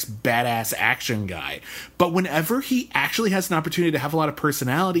be the next badass action guy. But whenever he actually has an opportunity to have a lot of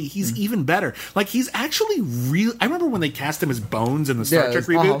personality, he's even better. He's actually real. I remember when they cast him as Bones in the Star Trek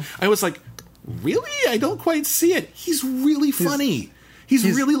reboot, I was like, really? I don't quite see it. He's really funny. He's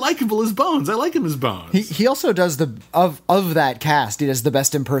really likable as Bones. I like him as Bones. He also does of that cast, he does the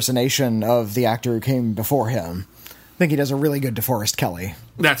best impersonation of the actor who came before him. I think he does a really good DeForest Kelley.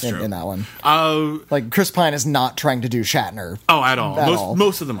 That's true. In that one. Chris Pine is not trying to do Shatner. Oh, at all.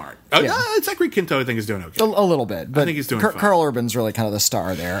 Most of them aren't. Zachary Quinto, I think, is doing okay. A little bit. But I think he's doing fine. Carl Urban's really kind of the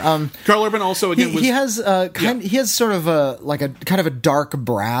star there. Carl Urban also, again, he has he has sort of a kind of a dark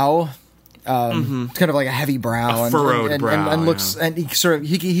brow. It's kind of like a heavy brow, furrowed brow, and looks, and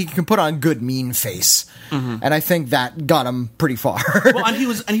he can put on good mean face, and I think that got him pretty far. Well, and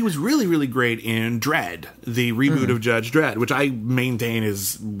he was really, really great in Dredd, the reboot of Judge Dredd, which I maintain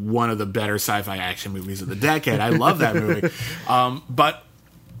is one of the better sci-fi action movies of the decade. I love that movie, but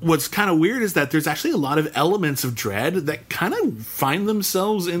what's kind of weird is that there's actually a lot of elements of Dredd that kind of find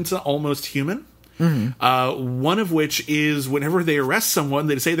themselves into Almost Human. One of which is whenever they arrest someone,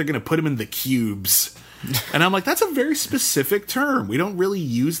 they say they're going to put him in the cubes. And I'm like, that's a very specific term. We don't really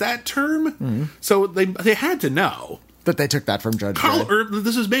use that term. So they had to know. That they took that from Judge Dredd.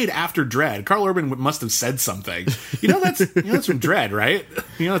 This was made after Dredd. Carl Urban must have said something. That's from Dredd, right?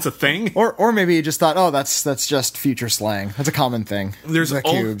 That's a thing. Or maybe he just thought, oh, that's just future slang. That's a common thing. There's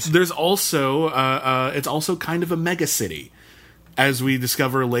also it's also kind of a mega city, as we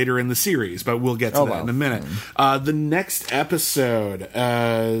discover later in the series, but we'll get to that in a minute. The next episode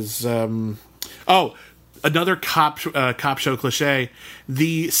is another cop show cliche: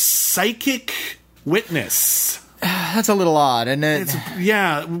 the psychic witness. That's a little odd, isn't it?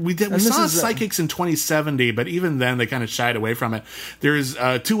 We saw psychics in 2070, but even then they kind of shied away from it. There's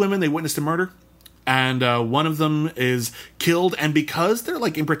two women they witnessed a murder, and one of them is killed, and because they're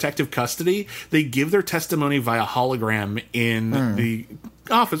like in protective custody, they give their testimony via hologram in the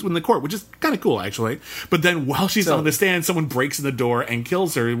office in the court, which is kind of cool actually. But then while she's on the stand, someone breaks in the door and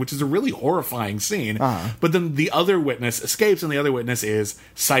kills her, which is a really horrifying scene. But then the other witness escapes, and the other witness is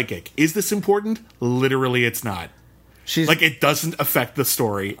psychic. Is this important? Literally, it's not. She's like, it doesn't affect the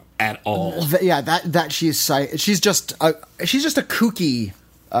story at all. She's just a kooky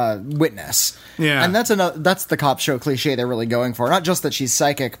witness. Yeah, and that's the cop show cliche they're really going for. Not just that she's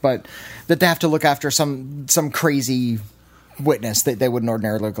psychic, but that they have to look after some crazy witness that they wouldn't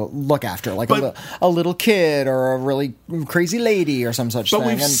ordinarily look after, like a little kid or a really crazy lady or some such thing. But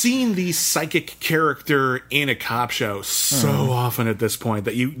we've seen the psychic character in a cop show so often at this point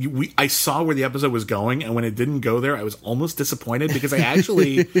that I saw where the episode was going, and when it didn't go there, I was almost disappointed because I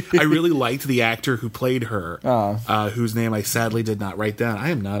really liked the actor who played her, whose name I sadly did not write down. I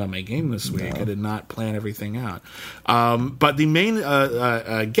am not on my game this week. I did not plan everything out. But the main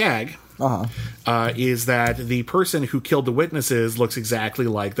gag is that the person who killed the witnesses looks exactly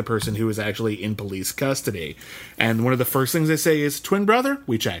like the person who is actually in police custody. And one of the first things they say is, twin brother?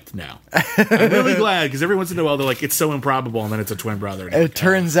 We checked. No. I'm really glad, because every once in a while they're like, it's so improbable, and then it's a twin brother. It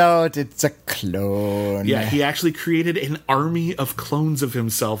turns out it's a clone. Yeah, he actually created an army of clones of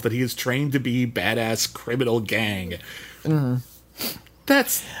himself that he is trained to be badass criminal gang.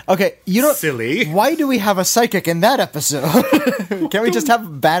 That's okay. Silly. Why do we have a psychic in that episode? Can't we just have a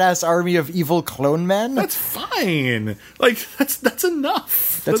badass army of evil clone men? That's fine. Like that's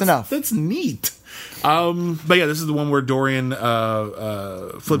enough. That's enough. That's neat. But yeah, this is the one where Dorian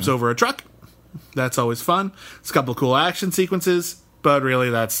flips over a truck. That's always fun. It's a couple of cool action sequences, but really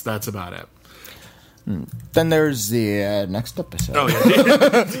that's about it. Then there's the next episode. Oh,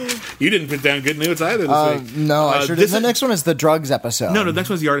 yeah. You didn't put down good news either this week. No, I sure didn't. The next one is the drugs episode. No, the next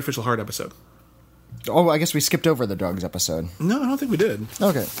one's the artificial heart episode. Oh, I guess we skipped over the drugs episode. No, I don't think we did.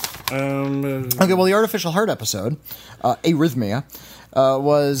 Okay. Okay, well, the artificial heart episode, Arrhythmia,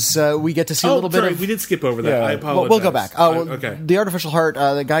 was we get to see a little bit of... we did skip over that. Yeah. I apologize. We'll go back. Okay. The artificial heart,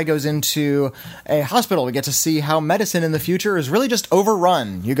 the guy goes into a hospital. We get to see how medicine in the future is really just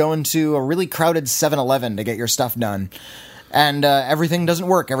overrun. You go into a really crowded 7-Eleven to get your stuff done. And everything doesn't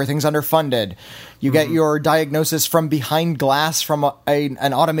work. Everything's underfunded. You get your diagnosis from behind glass from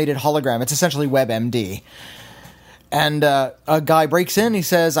an automated hologram. It's essentially WebMD. And a guy breaks in. He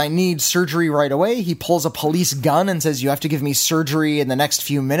says, I need surgery right away. He pulls a police gun and says, you have to give me surgery in the next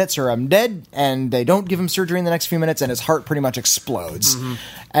few minutes or I'm dead. And they don't give him surgery in the next few minutes, and his heart pretty much explodes.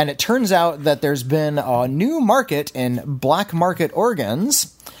 And it turns out that there's been a new market in black market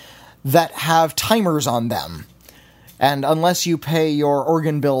organs that have timers on them. And unless you pay your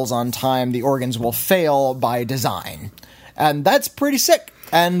organ bills on time, the organs will fail by design. And that's pretty sick.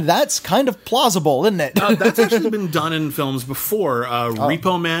 And that's kind of plausible, isn't it? That's actually been done in films before.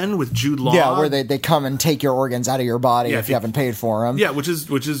 Repo Man with Jude Law. Yeah, where they come and take your organs out of your body if you haven't paid for them. Yeah, which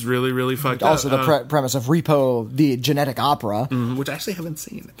is really, really fucked also up. Also the premise of Repo, the genetic opera. Which I actually haven't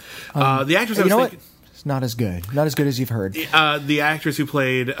seen. The actress I was thinking... It's not as good. Not as good as you've heard. The actress who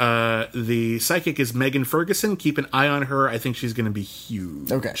played the psychic is Megan Ferguson. Keep an eye on her. I think she's going to be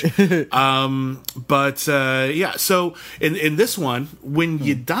huge. Okay. Yeah, so in this one, when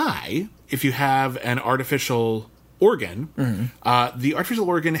you die, if you have an artificial organ, the artificial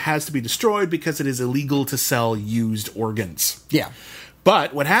organ has to be destroyed because it is illegal to sell used organs. Yeah.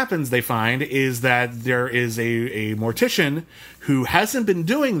 But what happens, they find, is that there is a mortician who hasn't been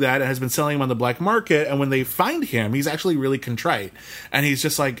doing that and has been selling them on the black market. And when they find him, he's actually really contrite. And he's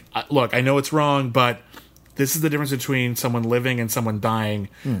just like, look, I know it's wrong, but this is the difference between someone living and someone dying.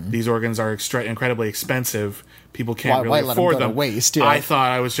 These organs are incredibly expensive. People can't really afford them. Waste, yeah. I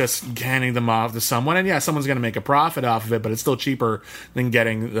thought I was just handing them off to someone, and yeah, someone's going to make a profit off of it, but it's still cheaper than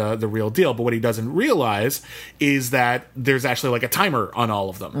getting the real deal. But what he doesn't realize is that there's actually like a timer on all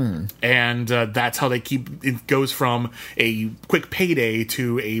of them, and that's how they keep. It goes from a quick payday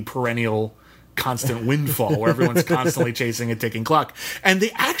to a perennial constant windfall where everyone's constantly chasing a ticking clock. And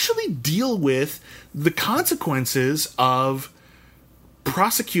they actually deal with the consequences of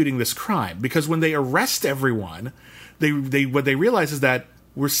prosecuting this crime, because when they arrest everyone, they what they realize is that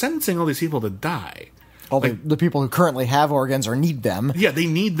we're sentencing all these people to die. All the people who currently have organs or need them. Yeah, they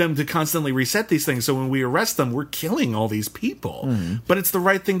need them to constantly reset these things. So when we arrest them, we're killing all these people. But it's the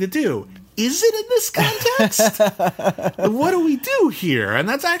right thing to do. Is it in this context? What do we do here? And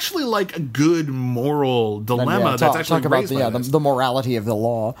that's actually like a good moral dilemma. That's actually talk about the morality of the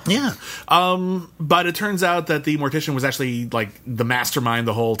law. Yeah. But it turns out that the mortician was actually like the mastermind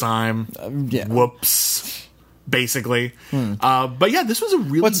the whole time. Yeah. Whoops. basically. But yeah, this was a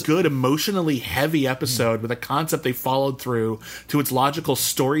really good, emotionally heavy episode with a concept they followed through to its logical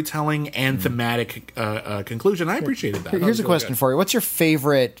storytelling and thematic conclusion. I appreciated that. Here's a question for you. What's your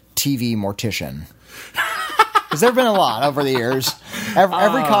favorite TV mortician? Because there have been a lot over the years.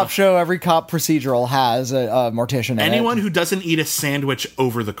 Every cop show, every cop procedural has a mortician in anyone who doesn't eat a sandwich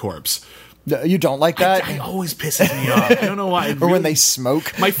over the corpse. You don't like that? I always pisses me off. I don't know why. Or when they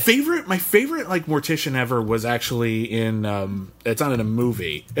smoke. My favorite like mortician ever was actually in. It's not in a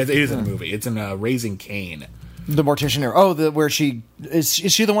movie. It is in a movie. It's in Raising Cain. The mortician, where she is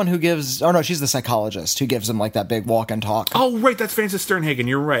she the one who gives? Oh no, she's the psychologist who gives him like that big walk and talk. Oh right, that's Frances Sternhagen.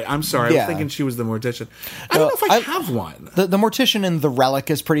 You're right. I'm sorry. I was thinking she was the mortician. I don't know if I have one. The mortician in The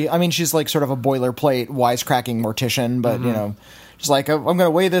Relic is pretty. I mean, she's like sort of a boilerplate, wisecracking mortician, but you know. She's like, I'm going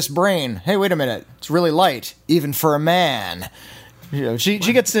to weigh this brain. Hey, wait a minute. It's really light, even for a man. You know, she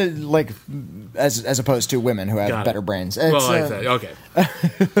gets to, like, as opposed to women who have better brains. Okay.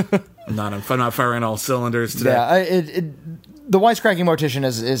 I'm not firing all cylinders today. Yeah, the wisecracking mortician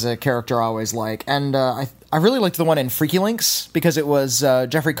is a character I always like. And I really liked the one in Freaky Links because it was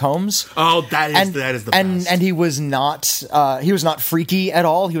Jeffrey Combs. Oh, that is the best. And he was not freaky at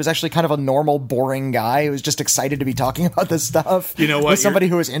all. He was actually kind of a normal, boring guy who was just excited to be talking about this stuff. You know what? With somebody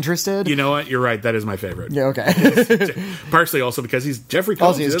who was interested. You know what? You're right. That is my favorite. Yeah, okay. Partially also because he's Jeffrey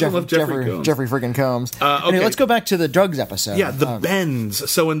Combs. He's Jeffrey freaking Combs. Okay. Anyway, let's go back to the drugs episode. Yeah, the bends.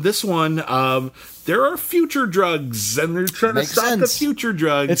 So in this one, there are future drugs, and they're trying to stop the future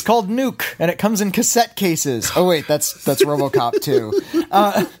drugs. It's called Nuke, and it comes in cassette cases. Oh wait, that's RoboCop 2.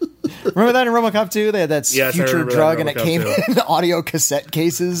 Remember that in RoboCop 2? They had that future drug, and it came in audio cassette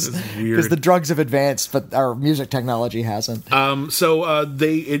cases because the drugs have advanced, but our music technology hasn't. So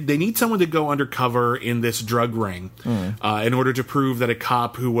they need someone to go undercover in this drug ring in order to prove that a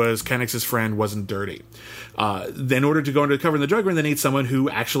cop who was Kennick's friend wasn't dirty. In order to go undercover in the drug ring, they need someone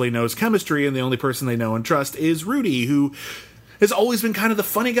who actually knows chemistry, and the only person they know and trust is Rudy, who has always been kind of the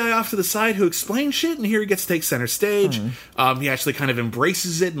funny guy off to the side who explains shit, and here he gets to take center stage. He actually kind of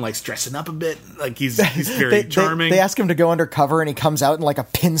embraces it and likes dressing up a bit. Like he's very charming. They ask him to go undercover, and he comes out in like a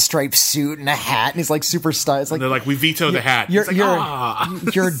pinstripe suit and a hat, and he's like super styled. It's like, they're like, we veto the hat.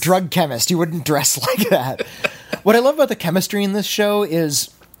 You're a drug chemist. You wouldn't dress like that. What I love about the chemistry in this show is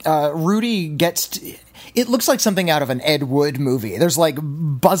Rudy gets... It looks like something out of an Ed Wood movie. There's like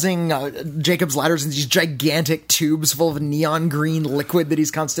buzzing Jacob's ladders and these gigantic tubes full of neon green liquid that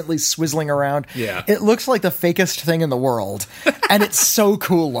he's constantly swizzling around. Yeah. It looks like the fakest thing in the world. And it's so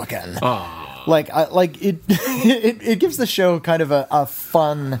cool looking. Aww. It gives the show kind of a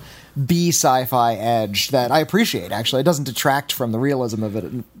fun B sci-fi edge that I appreciate, actually. It doesn't detract from the realism of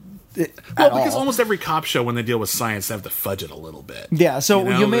it. Because almost every cop show, when they deal with science, they have to fudge it a little bit. Yeah, so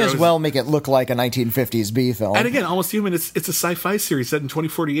you may as well make it look like a 1950s B film. And again, Almost Human, it's a sci-fi series set in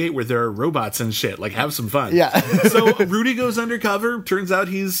 2048 where there are robots and shit. Like, have some fun. Yeah. So Rudy goes undercover. Turns out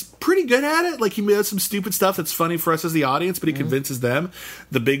he's pretty good at it. Like, he does some stupid stuff that's funny for us as the audience, but he convinces them.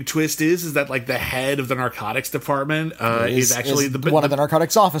 The big twist is that, like, the head of the narcotics department is actually one of the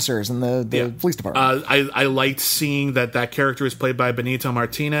narcotics officers in the police department. I liked seeing that character is played by Benito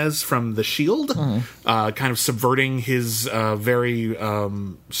Martinez from The Shield, kind of subverting his very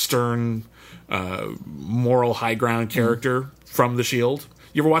stern, moral high ground character from The Shield.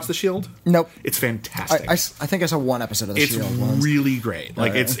 You ever watch The Shield? Nope. It's fantastic. I think I saw one episode of The Shield. It's really great.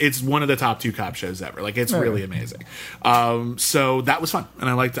 Like it's one of the top 2 cop shows ever. Like it's really amazing. So that was fun, and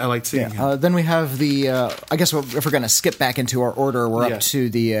I liked seeing him. Then we have the. I guess if we're going to skip back into our order, we're up to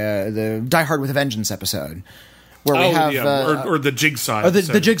the Die Hard with a Vengeance episode. Where we have or the Jigsaw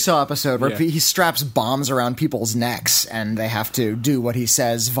episode. The Jigsaw episode where he straps bombs around people's necks and they have to do what he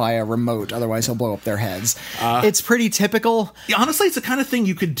says via remote, otherwise he'll blow up their heads. It's pretty typical. Yeah, honestly, it's the kind of thing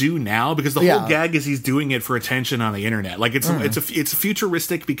you could do now because the whole gag is he's doing it for attention on the internet. Like it's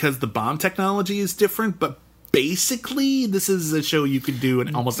futuristic because the bomb technology is different, but basically this is a show you could do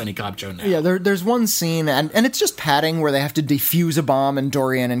in almost any cop show now. Yeah, there's one scene and it's just padding where they have to defuse a bomb and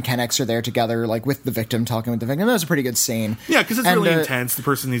Dorian and Kennex are there together, like with the victim, talking with the victim. That was a pretty good scene. Yeah, because it's really intense. The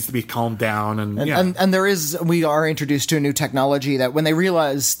person needs to be calmed down and we are introduced to a new technology that when they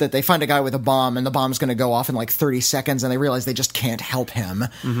realize that they find a guy with a bomb and the bomb's going to go off in like 30 seconds and they realize they just can't help him,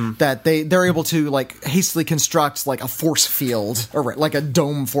 that they're able to like hastily construct like a force field or like a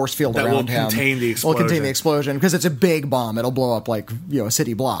dome force field that around him. Will contain the explosion. Because it's a big bomb. It'll blow up like, a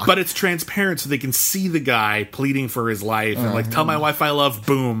city block. But it's transparent so they can see the guy pleading for his life and like, tell my wife I love,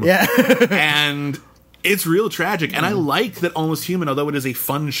 boom. Yeah. And It's real tragic. And I like that Almost Human, although it is a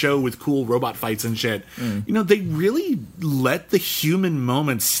fun show with cool robot fights and shit, they really let the human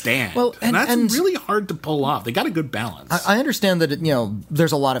moment stand. Well, and that's really hard to pull off. They got a good balance. I understand that,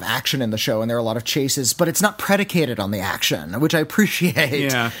 there's a lot of action in the show and there are a lot of chases, but it's not predicated on the action, which I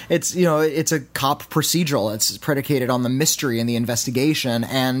appreciate. Yeah. It's, it's a cop procedural. It's predicated on the mystery and the investigation,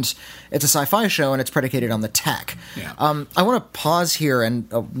 and it's a sci-fi show and it's predicated on the tech. Yeah. I want to pause here and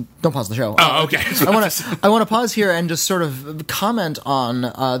don't pause the show. Oh, okay. I want to pause here and just sort of comment on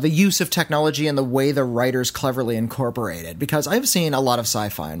the use of technology and the way the writers cleverly incorporate it, because I've seen a lot of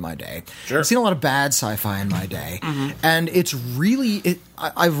sci-fi in my day. Sure. I've seen a lot of bad sci-fi in my day, and it's really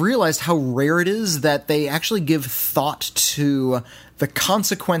I've realized how rare it is that they actually give thought to the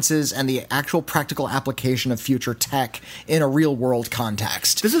consequences and the actual practical application of future tech in a real world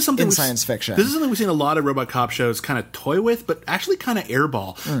context. This is something in science fiction. This is something we've seen a lot of robot cop shows kind of toy with, but actually kind of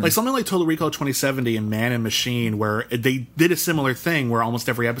airball. Like something like Total Recall 2070 and Man and Machine, where they did a similar thing where almost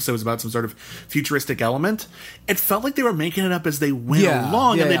every episode was about some sort of futuristic element. It felt like they were making it up as they went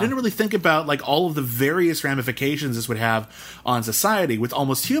along, and they didn't really think about like all of the various ramifications this would have on society. With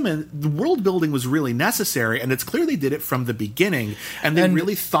Almost Human, the world building was really necessary, and it's clear they did it from the beginning. And they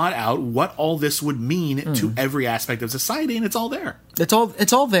really thought out what all this would mean to every aspect of society, and it's all there. It's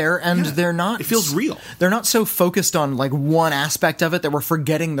all there, and they're not... It feels real. They're not so focused on like one aspect of it that we're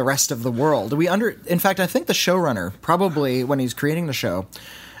forgetting the rest of the world. In fact, I think the showrunner, probably when he's creating the show,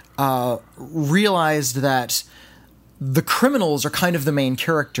 realized that the criminals are kind of the main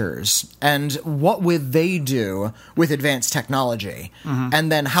characters, and what would they do with advanced technology?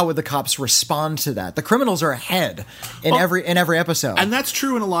 And then how would the cops respond to that? The criminals are ahead in every episode. And that's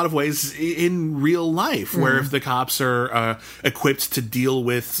true in a lot of ways in real life, where if the cops are equipped to deal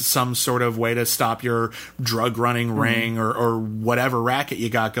with some sort of way to stop your drug running ring or whatever racket you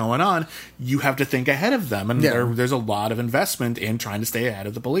got going on, you have to think ahead of them. And there's a lot of investment in trying to stay ahead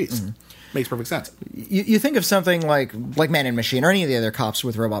of the police. Makes perfect sense. You think of something like Man and Machine or any of the other cops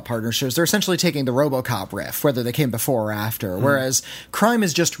with robot partner shows, they're essentially taking the RoboCop riff, whether they came before or after, whereas crime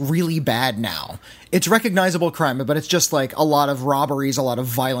is just really bad now. It's recognizable crime, but it's just like a lot of robberies, a lot of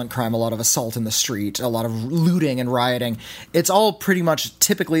violent crime, a lot of assault in the street, a lot of looting and rioting. It's all pretty much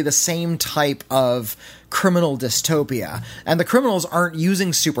typically the same type of criminal dystopia. And the criminals aren't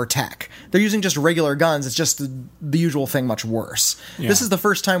using super tech. They're using just regular guns. It's just the usual thing, much worse. Yeah. This is the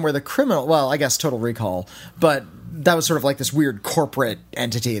first time where the criminal, well, I guess Total Recall, but that was sort of like this weird corporate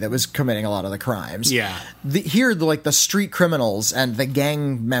entity that was committing a lot of the crimes. Yeah. Here, the street criminals and the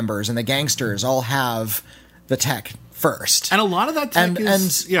gang members and the gangsters all have the tech first. And a lot of that tech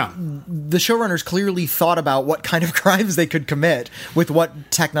the showrunners clearly thought about what kind of crimes they could commit with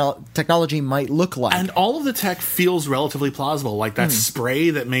what technology might look like. And all of the tech feels relatively plausible, like that spray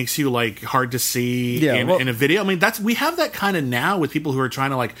that makes you like hard to see in a video. I mean, we have that kind of now with people who are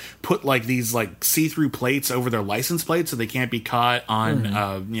trying to like put like these like see-through plates over their license plates so they can't be caught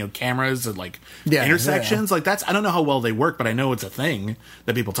on cameras at like intersections. Like I don't know how well they work, but I know it's a thing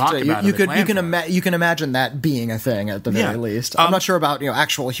that people talk about. You can imagine that being a thing at the very least. I'm not sure about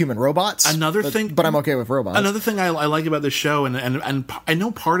actual human robots. But I'm okay with robots. Another thing I like about this show, and I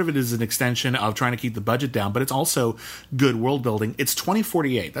know part of it is an extension of trying to keep the budget down, but it's also good world building. It's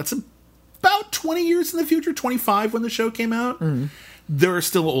 2048. That's about 20 years in the future. 25 when the show came out. There are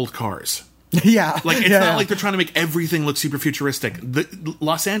still old cars. Yeah. Like, it's not like they're trying to make everything look super futuristic.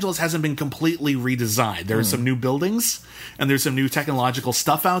 Los Angeles hasn't been completely redesigned. There are some new buildings, and there's some new technological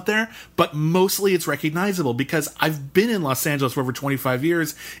stuff out there, but mostly it's recognizable because I've been in Los Angeles for over 25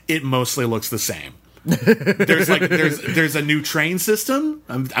 years. It mostly looks the same. There's a new train system.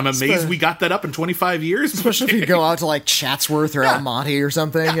 I'm amazed we got that up in 25 years. Especially if you go out to like Chatsworth or El Monte or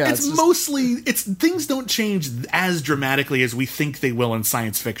something. It's things don't change as dramatically as we think they will in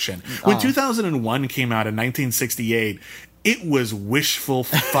science fiction. When 2001 came out in 1968, it was wishful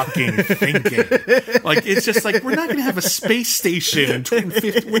fucking thinking. Like, it's just like, we're not going to have a space station in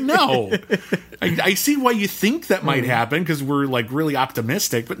 2050. No. I see why you think that might happen because we're like really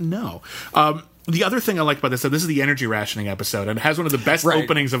optimistic, but no. The other thing I like about this is the energy rationing episode, and it has one of the best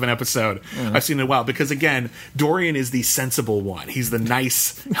openings of an episode I've seen in a while, because again, Dorian is the sensible one. He's the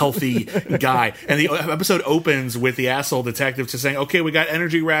nice, healthy guy. And the episode opens with the asshole detective just saying, okay, we got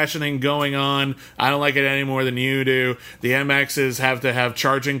energy rationing going on. I don't like it any more than you do. The MXs have to have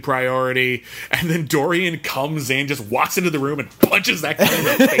charging priority. And then Dorian comes in, just walks into the room and punches that guy in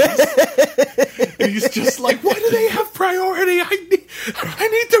the face. And he's just like, why do they have priority? I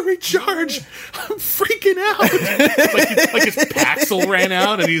need to recharge. I'm freaking out. Like his Paxil ran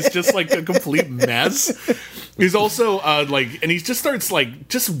out and he's just like a complete mess. He's also and he just starts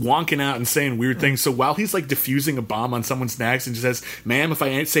just wonking out and saying weird things. So while he's diffusing a bomb on someone's necks, and just says, "Ma'am, if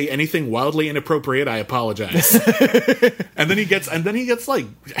I say anything wildly inappropriate, I apologize." and then he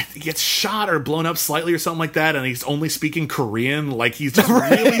gets shot or blown up slightly or something like that, and he's only speaking Korean. He's just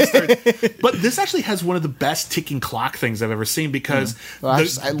really started. But this actually has one of the best ticking clock things I've ever seen, because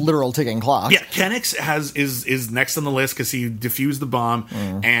a literal ticking clock. Yeah, Kennex is next on the list because he defused the bomb,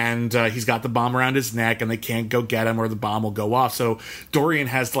 and he's got the bomb around his neck, and they can't go get him or the bomb will go off. So Dorian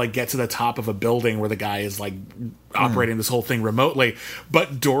has to get to the top of a building where the guy is operating this whole thing remotely,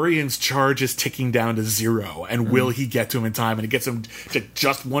 but Dorian's charge is ticking down to 0, and will he get to him in time? And he gets him to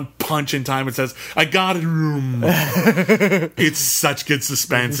just one punch in time and says, "I got it." It's such good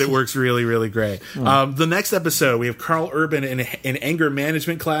suspense. It works really, really great. The next episode, we have Karl Urban in anger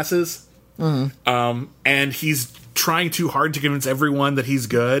management classes, and he's trying too hard to convince everyone that he's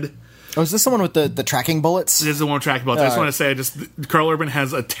good. Oh, is this the one with the tracking bullets? This is the one with tracking bullets. I just want to say, Karl Urban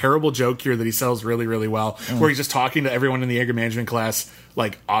has a terrible joke here that he sells really, really well, where he's just talking to everyone in the anger management class,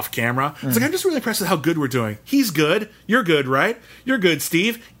 off camera. It's I'm just really impressed with how good we're doing. He's good. You're good, right? You're good,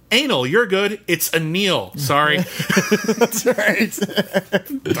 Steve. Anal, you're good. It's Anil. Sorry. That's right.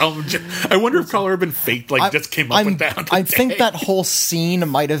 I wonder if Karl Urban faked, just came up with that. I think that whole scene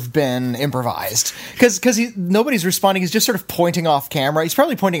might have been improvised. Because nobody's responding. He's just sort of pointing off camera. He's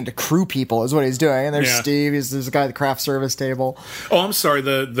probably pointing to crew people is what he's doing. And there's Steve. There's a guy at the craft service table. Oh, I'm sorry.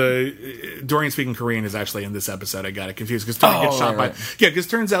 The Dorian speaking Korean is actually in this episode. I got it confused. Because Dorian gets shot by... Yeah, because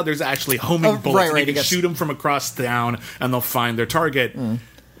turns out there's actually homing bullets. Right, and they can shoot them from across town, and they'll find their target.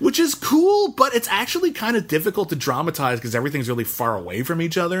 Which is cool, but it's actually kind of difficult to dramatize because everything's really far away from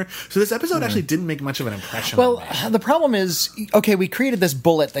each other. So this episode actually didn't make much of an impression on me. The problem is, okay, we created this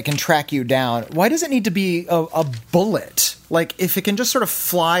bullet that can track you down. Why does it need to be a bullet? If it can just sort of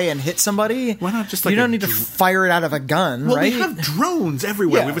fly and hit somebody, why not just you don't need to fire it out of a gun, right? Well, we have drones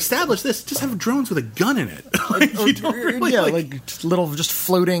everywhere. Yeah. We've established this. Just have drones with a gun in it. You don't really, little just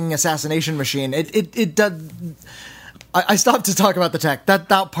floating assassination machine. It does... I stopped to talk about the tech. That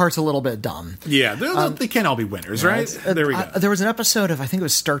part's a little bit dumb. Yeah, they can't all be winners, right? There we go. There was an episode of, I think it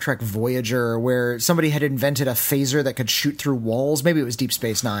was Star Trek Voyager, where somebody had invented a phaser that could shoot through walls. Maybe it was Deep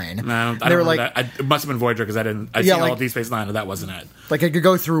Space Nine. No, I don't remember that. It must have been Voyager because I seen all of Deep Space Nine, and that wasn't it. It could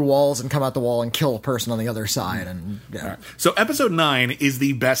go through walls and come out the wall and kill a person on the other side. And right. So episode 9 is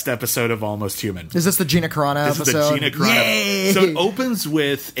the best episode of Almost Human. Is this the Gina Carano episode? This is the Gina Carano. Yay! So it opens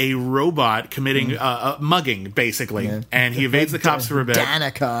with a robot committing mugging, basically. Yeah. And he evades the cops for a bit.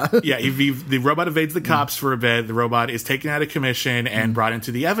 Danica. Yeah, the robot evades the cops for a bit. The robot is taken out of commission and brought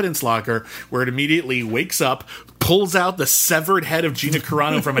into the evidence locker, where it immediately wakes up, pulls out the severed head of Gina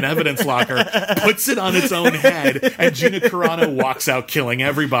Carano from an evidence locker, puts it on its own head, and Gina Carano walks out killing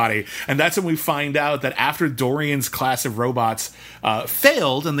everybody. And that's when we find out that after Dorian's class of robots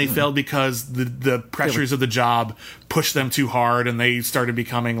failed, and they failed because the pressures of the job pushed them too hard, and they started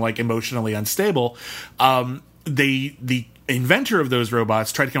becoming emotionally unstable, the inventor of those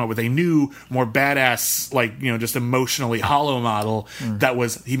robots tried to come up with a new, more badass, just emotionally hollow model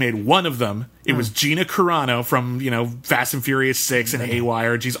he made one of them. It was Gina Carano from, Fast and Furious 6 and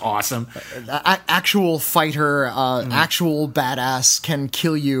Haywire. She's awesome. Actual fighter, actual badass, can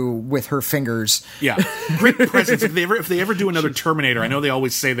kill you with her fingers. Yeah. Great presence. If they ever do another Terminator, I know they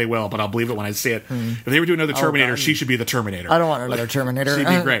always say they will, but I'll believe it when I see it. If they ever do another Terminator, she should be the Terminator. I don't want another Terminator. She'd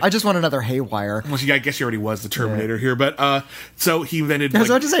be great. I just want another Haywire. Well, I guess she already was the Terminator here, but so he invented... I was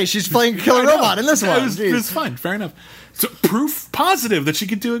about to say, she's playing Killer Robot in this one. It was fun. Fair enough. So proof positive that she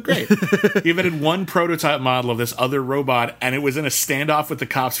could do it great. He invented one prototype model of this other robot, and it was in a standoff with the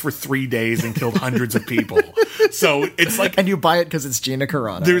cops for 3 days and killed hundreds of people. So it's and you buy it because it's Gina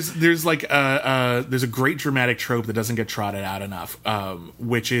Carano. There's a great dramatic trope that doesn't get trotted out enough,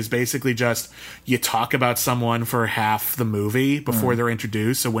 which is basically just you talk about someone for half the movie before they're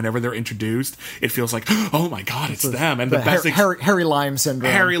introduced. So whenever they're introduced, it feels like, oh my god, it's them. And the best Harry Lime syndrome.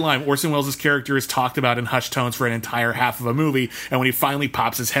 Harry Lime. Orson Welles' character is talked about in hushed tones for an entire half of a movie, and when he finally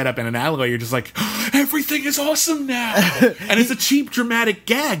pops his head up in an alleyway, you're just like, everything is awesome now. And it's a cheap dramatic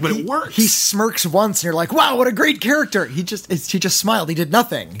gag, but it works. He smirks once, and you're like, wow, what a great character. He just smiled. He did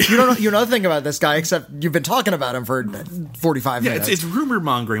nothing. You know nothing about this guy except you've been talking about him for 45 minutes. It's rumor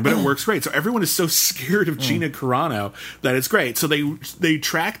mongering, but it works great. So everyone is so scared of Gina Carano that it's great. So they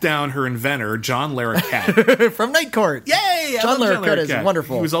track down her inventor, John Larroquette from Night Court. Yay! John Larroquette is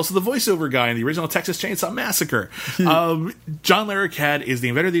wonderful. He was also the voiceover guy in the original Texas Chainsaw Massacre. John Larroquette is the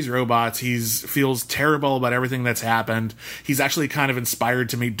inventor of these robots. He feels terrible about everything that's happened. He's actually kind of inspired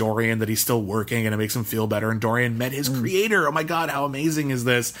to meet Dorian, that he's still working, and it makes him feel better. And Dorian met his creator. Oh my God, how amazing is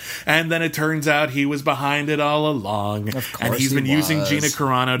this? And then it turns out he was behind it all along. Of course and he's been using Gina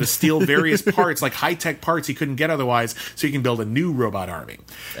Carano to steal various parts, like high-tech parts he couldn't get otherwise, so he can build a new robot army.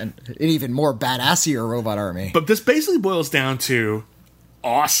 And an even more badassier robot army. But this basically boils down to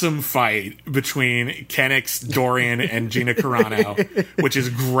awesome fight between Kennex, Dorian, and Gina Carano, which is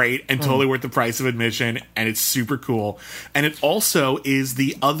great and totally worth the price of admission, and it's super cool. And it also is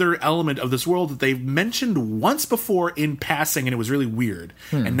the other element of this world that they've mentioned once before in passing, and it was really weird.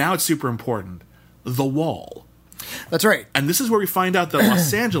 And now it's super important. The Wall. That's right. And this is where we find out that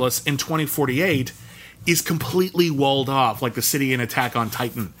Los Angeles in 2048 is completely walled off, like the city in Attack on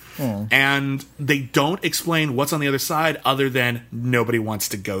Titan. And they don't explain what's on the other side other than nobody wants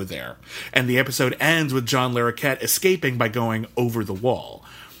to go there. And the episode ends with John Larroquette escaping by going over the wall.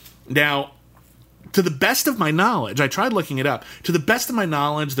 Now, to the best of my knowledge, I tried looking it up. To the best of my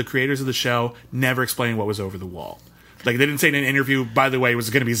knowledge, the creators of the show never explained what was over the wall. Like, they didn't say in an interview, by the way, it was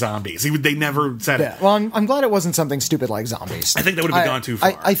going to be zombies. They never said it. Well, I'm glad it wasn't something stupid like zombies. I think that would have gone too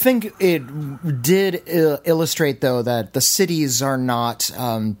far. I think it did illustrate, though, that the cities are not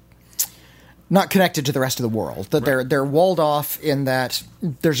connected to the rest of the world. That they're walled off in that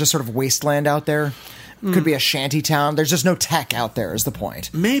there's just sort of wasteland out there. Could be a shanty town. There's just no tech out there is the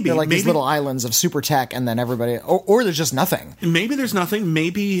point. Maybe. They're like these little islands of super tech, and then everybody... Or there's just nothing. Maybe there's nothing.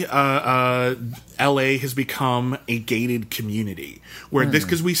 Maybe L.A. has become a gated community. Where this...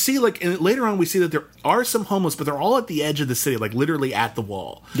 Because we see, like... And later on, we see that there are some homeless, but they're all at the edge of the city, like literally at the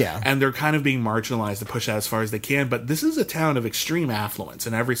wall. Yeah. And they're kind of being marginalized and pushed out as far as they can. But this is a town of extreme affluence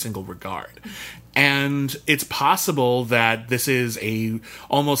in every single regard. And it's possible that this is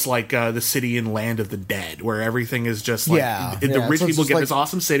almost like the city in Land of the Dead, where everything is just like the rich people get this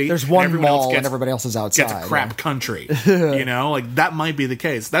awesome city. There's one mall and everybody else is outside. Gets a crap country. Like that might be the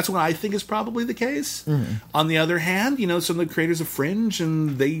case. That's what I think is probably the case. On the other hand, some of the creators of Fringe,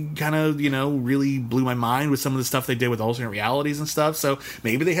 and they kind of really blew my mind with some of the stuff they did with alternate realities and stuff. So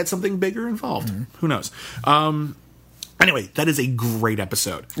maybe they had something bigger involved. Who knows? Anyway, that is a great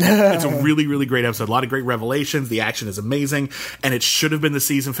episode. It's a really, really great episode. A lot of great revelations. The action is amazing. And it should have been the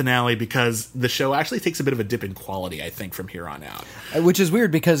season finale because the show actually takes a bit of a dip in quality, I think, from here on out. Which is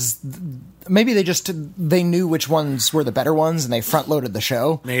weird because maybe they knew which ones were the better ones and they front-loaded the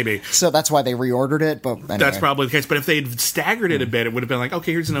show. Maybe. So that's why they reordered it. But anyway. That's probably the case. But if they'd staggered it a bit, it would have been like,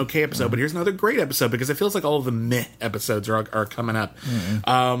 okay, here's an okay episode, but here's another great episode because it feels like all of the meh episodes are coming up.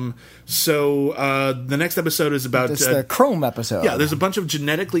 So the next episode is about... It's the Chrome episode. Yeah, there's a bunch of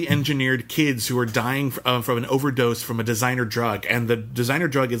genetically engineered kids who are dying from an overdose from a designer drug, and the designer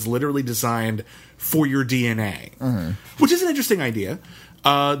drug is literally designed for your DNA, which is an interesting idea. They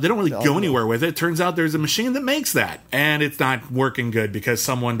don't really go anywhere with it. It turns out there's a machine that makes that, and it's not working good because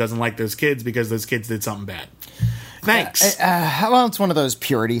someone doesn't like those kids because those kids did something bad. Thanks. Well, it's one of those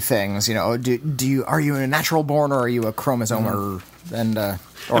purity things, are you a natural born or are you a chromosome or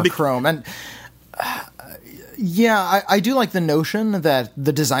chrome? And I do like the notion that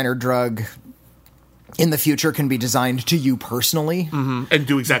the designer drug in the future can be designed to you personally. And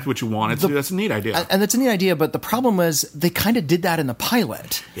do exactly what you want it to do. That's a neat idea. And that's a neat idea, but the problem was they kind of did that in the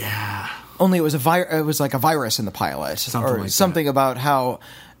pilot. Yeah. Only it was like a virus in the pilot. Something about how...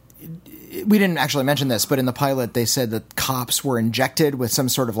 We didn't actually mention this, but in the pilot they said that cops were injected with some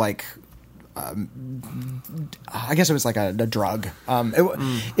sort of like... I guess it was like a drug.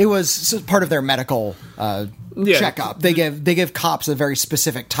 It was part of their medical checkup. They give cops a very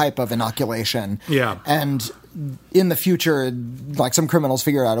specific type of inoculation. Yeah. And in the future, like some criminals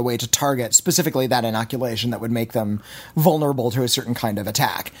figured out a way to target specifically that inoculation that would make them vulnerable to a certain kind of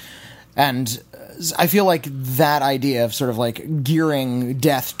attack. And I feel like that idea of sort of like gearing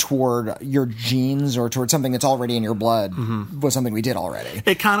death toward your genes or toward something that's already in your blood was something we did already.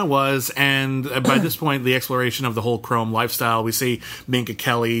 It kind of was, and by this point, the exploration of the whole Chrome lifestyle, we see Minka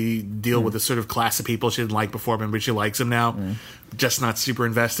Kelly deal with the sort of class of people she didn't like before, but she likes him now. Just not super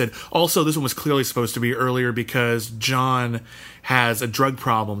invested. Also, this one was clearly supposed to be earlier because John has a drug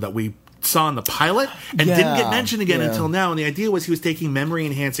problem that we saw in the pilot and didn't get mentioned again until now. And the idea was he was taking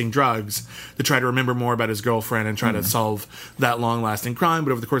memory-enhancing drugs to try to remember more about his girlfriend and try to solve that long-lasting crime.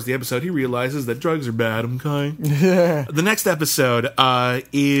 But over the course of the episode, he realizes that drugs are bad. Okay. The next episode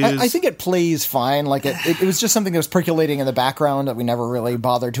is... I think it plays fine. Like it was just something that was percolating in the background that we never really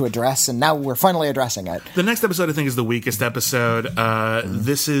bothered to address, and now we're finally addressing it. The next episode, I think, is the weakest episode.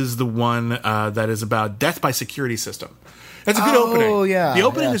 This is the one that is about death by security system. That's a good opening. Oh, yeah. The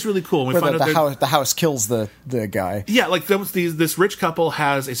opening is really cool. We find out the house kills the guy. Yeah, like this rich couple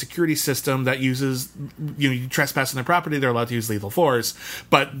has a security system that uses, you trespass on their property, they're allowed to use lethal force,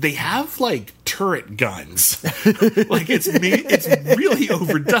 but they have like turret guns. Like it's really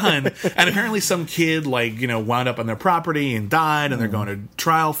overdone. And apparently some kid wound up on their property and died, and they're going to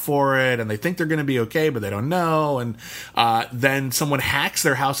trial for it, and they think they're going to be okay, but they don't know. And then someone hacks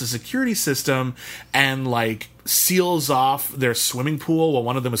their house's security system and seals off their swimming pool while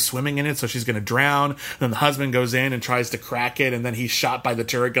one of them is swimming in it, so she's going to drown. Then the husband goes in and tries to crack it, and then he's shot by the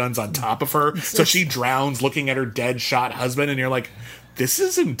turret guns on top of her, so she drowns looking at her dead shot husband, and you're like, this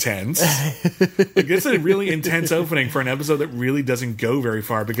is intense. It's a really intense opening for an episode that really doesn't go very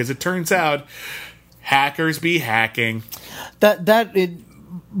far, because it turns out hackers be hacking.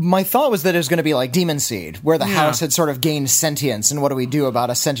 My thought was that it was going to be like Demon Seed, where the house had sort of gained sentience, and what do we do about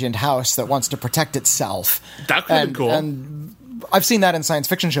a sentient house that wants to protect itself? That could be cool. And I've seen that in science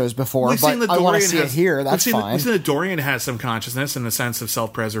fiction shows before, but I want to see it here. That's fine. We've seen that Dorian has some consciousness in the sense of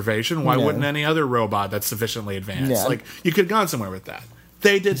self-preservation. Why wouldn't any other robot that's sufficiently advanced? Yeah. You could have gone somewhere with that.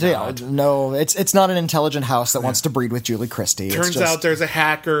 They did not. No, it's not an intelligent house that wants to breed with Julie Christie. Turns out there's a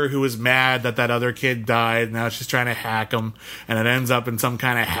hacker who was mad that other kid died. Now she's trying to hack him, and it ends up in some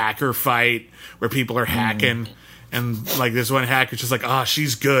kind of hacker fight where people are hacking. And this one hacker's just like, oh,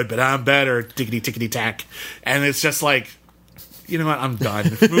 she's good, but I'm better. Tickety tickety tack. And it's just like, you know what? I'm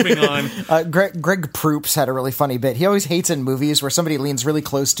done. Moving on. Greg Proops had a really funny bit. He always hates in movies where somebody leans really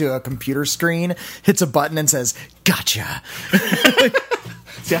close to a computer screen, hits a button, and says, "Gotcha."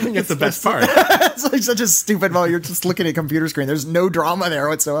 See, I think that's the best part. It's such a stupid moment. You're just looking at a computer screen. There's no drama there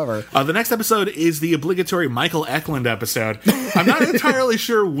whatsoever. The next episode is the obligatory Michael Eklund episode. I'm not entirely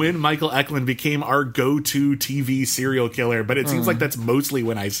sure when Michael Eklund became our go-to TV serial killer, but it seems like that's mostly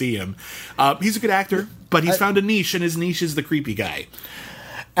when I see him. He's a good actor, but he's found a niche, and his niche is the creepy guy.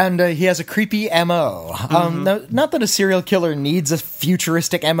 And he has a creepy MO. Not that a serial killer needs a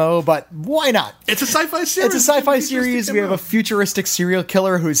futuristic MO, but why not? It's a sci-fi series. It's a sci-fi series. We have a futuristic serial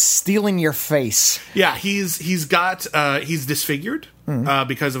killer who's stealing your face. Yeah, he's disfigured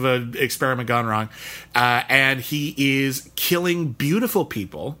because of an experiment gone wrong, and he is killing beautiful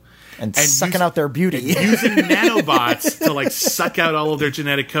people. And sucking out their beauty. Using nanobots to suck out all of their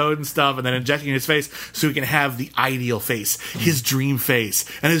genetic code and stuff, and then injecting in his face so he can have the ideal face, his dream face.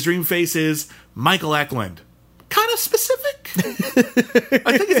 And his dream face is Michael Eklund. Kind of specific.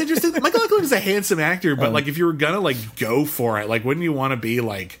 I think it's interesting. Michael Eklund is a handsome actor, but if you were gonna go for it, wouldn't you want to be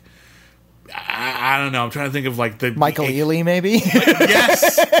I don't know. I'm trying to think of the Michael Ealy, maybe.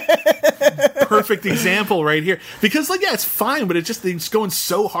 Yes. Perfect example right here, because it's fine, but it's going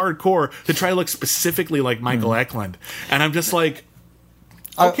so hardcore to try to look specifically like Michael Eklund, and I'm just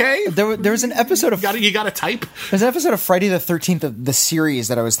okay. There was an episode of you got to type. There's an episode of Friday the 13th of the series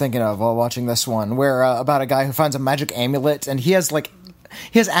that I was thinking of while watching this one, where about a guy who finds a magic amulet, and he has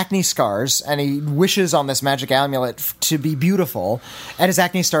acne scars, and he wishes on this magic amulet to be beautiful, and his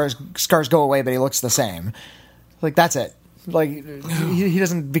acne scars go away, but he looks the same. That's it. He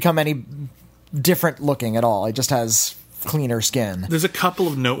doesn't become any different looking at all. He just has cleaner skin. There's a couple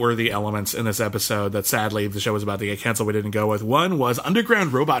of noteworthy elements in this episode that sadly the show was about to get canceled. We didn't go with. One was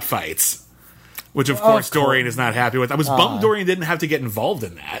underground robot fights, which of course Dorian is not happy with. I was bummed Dorian didn't have to get involved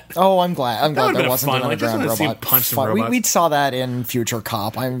in that. Oh, I'm glad there wasn't an underground robot fight. We saw that in Future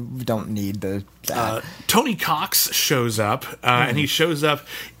Cop. I don't need that. Tony Cox shows up, and he shows up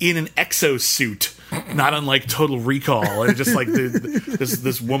in an exosuit. Not unlike Total Recall, and just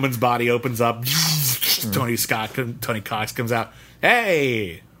this woman's body opens up. Tony Cox comes out.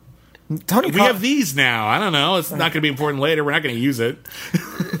 Hey, we have these now. I don't know. It's not going to be important later. We're not going to use it.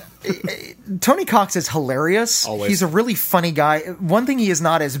 Tony Cox is hilarious. Always. He's a really funny guy. One thing he is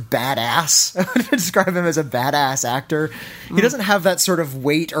not is badass. I would describe him as a badass actor. He doesn't have that sort of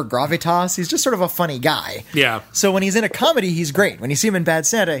weight or gravitas. He's just sort of a funny guy. Yeah. So when he's in a comedy, he's great. When you see him in Bad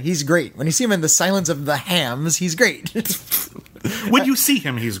Santa, he's great. When you see him in The Silence of the Hams, he's great. When you see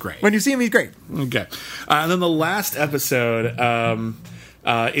him, he's great. When you see him, he's great. Okay. And then the last episode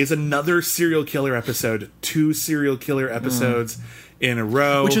is another serial killer episode. 2 serial killer episodes in a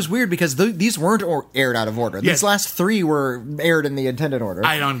row. Which is weird because these weren't aired out of order. These last 3 were aired in the intended order.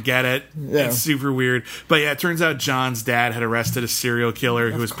 I don't get it. Yeah. It's super weird. But yeah, it turns out John's dad had arrested a serial killer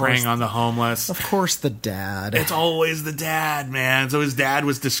who was preying on the homeless. Of course the dad. It's always the dad, man. So his dad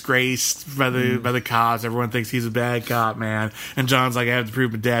was disgraced by the cops. Everyone thinks he's a bad cop, man. And John's like, I have to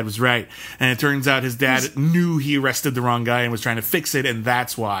prove my dad was right. And it turns out his dad knew he arrested the wrong guy and was trying to fix it, and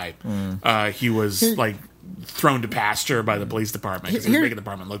that's why he was thrown to pasture by the police department because he was making the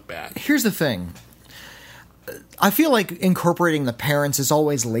department look bad. Here's the thing. I feel like incorporating the parents is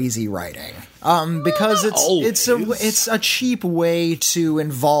always lazy writing, because it's a cheap way to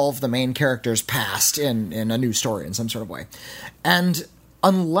involve the main character's past in a new story in some sort of way, and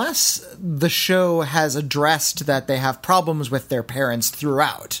unless the show has addressed that they have problems with their parents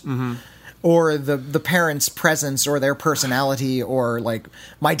throughout. Mm-hmm. Or the parents' presence or their personality, or like,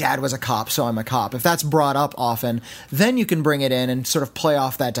 my dad was a cop, so I'm a cop. If that's brought up often, then you can bring it in and sort of play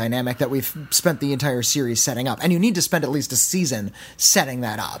off that dynamic that we've spent the entire series setting up. And you need to spend at least a season setting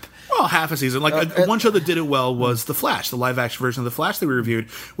that up. Well, half a season. One show that did it well was The Flash, the live-action version of The Flash that we reviewed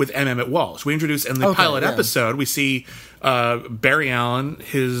with M. Emmett Walsh. We introduced in the pilot episode, we see Barry Allen,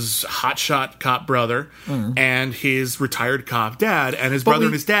 his hotshot cop brother, and his retired cop dad, and his brother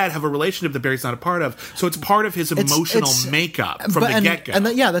and his dad have a relationship that Barry's not a part of. So it's part of his emotional makeup from the get-go. And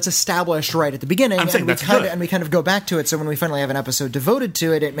that's established right at the beginning. I'm saying that's good. And we kind of go back to it, so when we finally have an episode devoted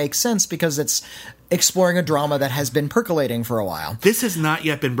to it, it makes sense because it's exploring a drama that has been percolating for a while. This has not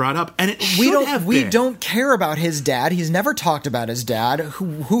yet been brought up, and it should have been. We don't care about his dad. He's never talked about his dad.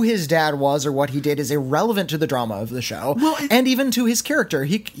 Who his dad was or what he did is irrelevant to the drama of the show, and even to his character.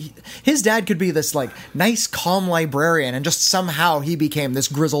 His dad could be this like nice, calm librarian, and just somehow he became this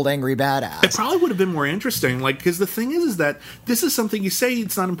grizzled, angry badass. It probably would have been more interesting, because the thing is that this is something you say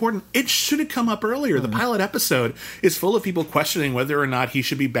it's not important. It should have come up earlier. The pilot episode is full of people questioning whether or not he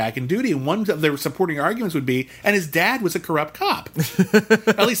should be back in duty, and one of their supporting arguments would be, and his dad was a corrupt cop.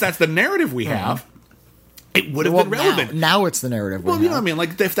 At least that's the narrative we have. It would have been relevant. Now it's the narrative. Well, you know what I mean?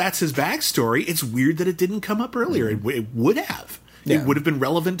 Like, if that's his backstory, it's weird that it didn't come up earlier. It would have. Yeah. It would have been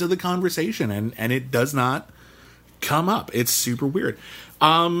relevant to the conversation, and it does not come up. It's super weird.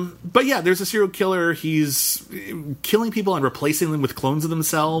 But yeah, there's a serial killer. He's killing people and replacing them with clones of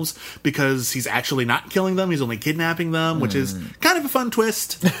themselves because he's actually not killing them. He's only kidnapping them, which is kind of a fun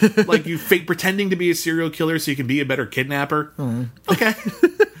twist. Like, you fake pretending to be a serial killer so you can be a better kidnapper. Okay.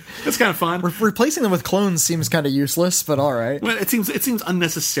 That's kind of fun. Replacing them with clones seems kind of useless, but all right. Well, it seems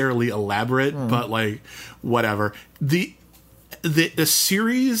unnecessarily elaborate, but like, whatever. The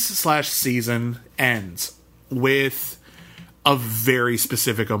series / season ends with a very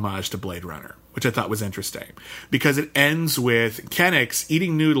specific homage to Blade Runner, which I thought was interesting, because it ends with Kennex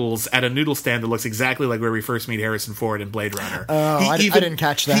eating noodles at a noodle stand that looks exactly like where we first meet Harrison Ford in Blade Runner. I didn't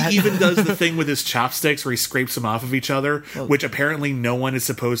catch that. He even does the thing with his chopsticks where he scrapes them off of each other, which apparently no one is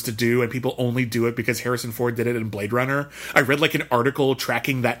supposed to do, and people only do it because Harrison Ford did it in Blade Runner. I read like an article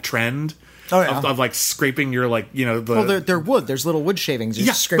tracking that trend. Of like scraping your they're wood. There's little wood shavings. You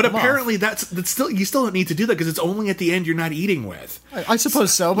just scrape but them apparently off. that's still, you still don't need to do that because it's only at the end you're not eating with. I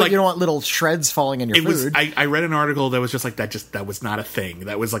suppose so, but you don't want little shreds falling in your food. I read an article that was just like that was not a thing.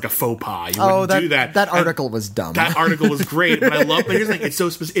 That was like a faux pas. You wouldn't do that. That article was dumb. That article was great, but I love. But here's the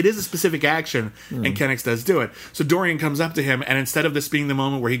thing: it is a specific action, and Kennex does do it. So Dorian comes up to him, and instead of this being the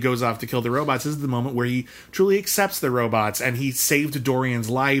moment where he goes off to kill the robots, this is the moment where he truly accepts the robots, and he saved Dorian's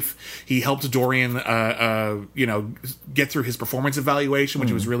life. He helped Dorian. Get through his performance evaluation, which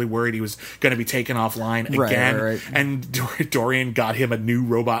he was really worried he was going to be taken offline again. Right. And Dorian got him a new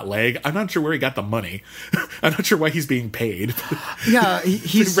robot leg. I'm not sure where he got the money. I'm not sure why he's being paid. Yeah,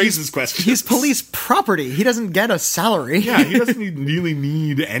 he raises questions. He's police property. He doesn't get a salary. Yeah, he doesn't really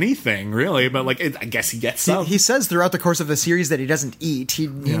need anything, really. But I guess he gets some. He says throughout the course of the series that he doesn't eat. He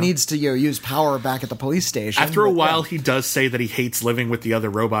needs to use power back at the police station. After a while, he does say that he hates living with the other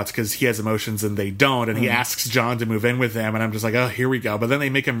robots because he has emotions and they don't. And he asks John to move in with them, and I'm just like, oh, here we go. But then they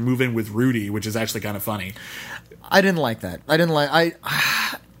make him move in with Rudy, which is actually kind of funny. I didn't like that.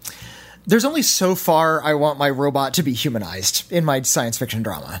 There's only so far I want my robot to be humanized in my science fiction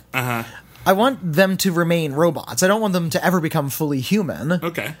drama. I want them to remain robots. I don't want them to ever become fully human.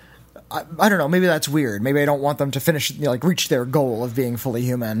 Okay. I don't know. Maybe that's weird. Maybe I don't want them to finish, reach their goal of being fully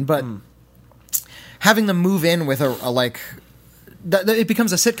human. But having them move in with it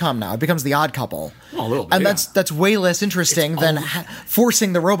becomes a sitcom now. It becomes The Odd Couple. Well, a little bit, and that's way less interesting than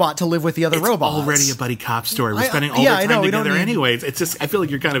forcing the robot to live with the other robots. It's already a buddy cop story. We're spending all the time together anyways. It's just, I feel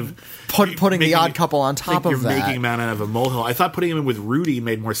like you're kind of putting The Odd Couple on top of that. You're making him out of a molehill. I thought putting him in with Rudy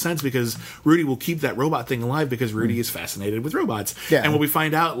made more sense because Rudy will keep that robot thing alive because Rudy is fascinated with robots. Yeah. And what we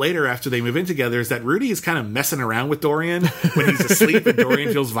find out later after they move in together is that Rudy is kind of messing around with Dorian when he's asleep, and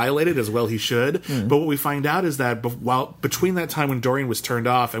Dorian feels violated, as well he should. But what we find out is that between that time when Dorian was turned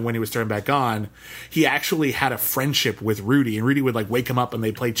off and when he was turned back on, he actually had a friendship with Rudy, and Rudy would wake him up and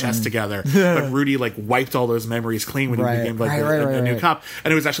they'd play chess together. But Rudy wiped all those memories clean when he became a new cop,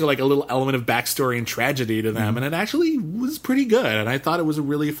 and it was actually a little element of backstory and tragedy to them, and it actually was pretty good, and I thought it was a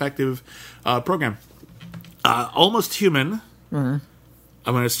really effective program. Almost Human, I'm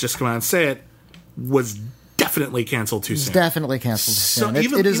going to just come out and say it, was definitely canceled too soon. Definitely canceled too soon.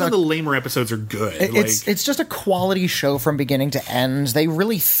 Even the lamer episodes are good. It's just a quality show from beginning to end. They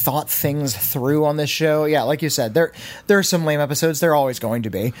really thought things through on this show. Yeah, like you said, there are some lame episodes. There are always going to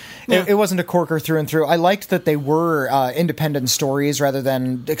be. Yeah. It wasn't a corker through and through. I liked that they were independent stories rather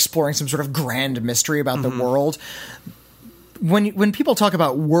than exploring some sort of grand mystery about the world. When people talk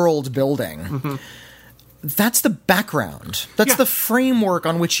about world building, that's the background. That's the framework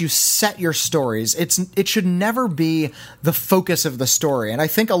on which you set your stories. It should never be the focus of the story. And I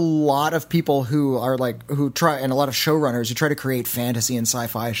think a lot of people and a lot of showrunners who try to create fantasy and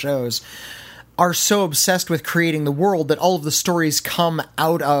sci-fi shows are so obsessed with creating the world that all of the stories come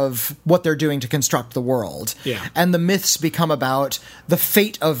out of what they're doing to construct the world. Yeah. And the myths become about the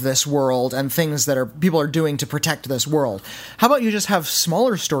fate of this world and things that people are doing to protect this world. How about you just have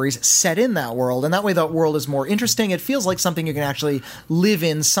smaller stories set in that world, and that way that world is more interesting. It feels like something you can actually live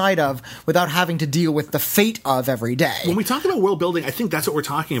inside of without having to deal with the fate of every day. When we talk about world building, I think that's what we're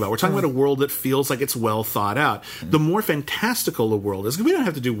talking about. We're talking about a world that feels like it's well thought out. The more fantastical the world is, we don't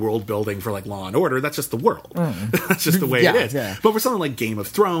have to do world building for like Law and Order. That's just the world. That's just the way it is. Yeah. But for something like Game of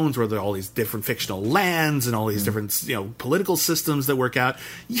Thrones, where there are all these different fictional lands and all these different political systems that work out,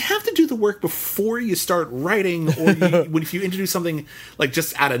 you have to do the work before you start writing. Or if you introduce something like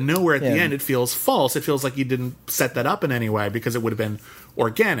just out of nowhere at the end, it feels false. It feels like you didn't set that up in any way because it would have been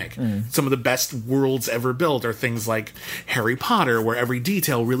organic. Some of the best worlds ever built are things like Harry Potter, where every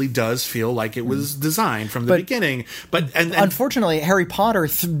detail really does feel like it was designed from the beginning. But unfortunately, Harry Potter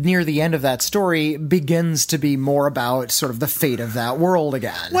near the end of that story begins to be more about sort of the fate of that world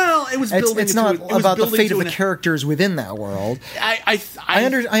again. Well, it was building. It's not about the fate of the characters within that world. I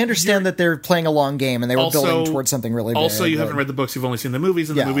understand that they're playing a long game and they were building towards something really big. Also, you haven't read the books; you've only seen the movies,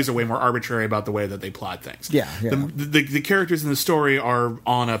 and the movies are way more arbitrary about the way that they plot things. Yeah. The characters in the story are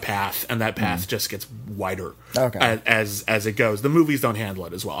on a path, and that path just gets wider as it goes. The movies don't handle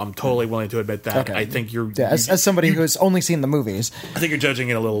it as well. I'm totally willing to admit that. Okay. I think you're as somebody who's only seen the movies, I think you're judging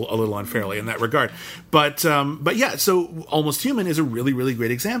it a little unfairly in that regard. But yeah, so Almost Human is a really, really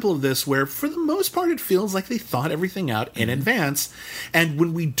great example of this, where for the most part it feels like they thought everything out in advance. And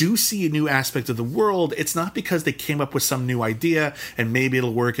when we do see a new aspect of the world, it's not because they came up with some new idea and maybe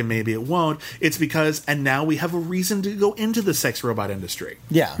it'll work and maybe it won't. It's because, and now we have a reason to go into the sex robot industry.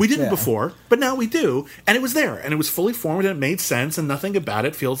 Yeah. We didn't before, but now we do. And it was there, and it was fully formed, and it made sense, and nothing about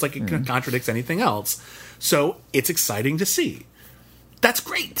it feels like it contradicts anything else. So it's exciting to see. That's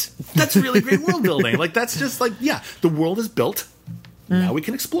great. That's really great world building. Like, that's just like, the world is built. Now we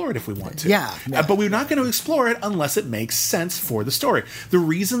can explore it if we want to. Yeah. But we're not going to explore it unless it makes sense for the story. The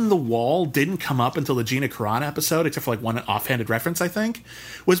reason the wall didn't come up until the Gina Carano episode, except for like one offhanded reference, I think,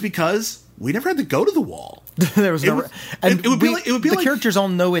 was because we never had to go to the wall. There was no... The characters all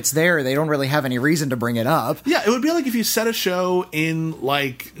know it's there. They don't really have any reason to bring it up. Yeah, it would be like if you set a show in,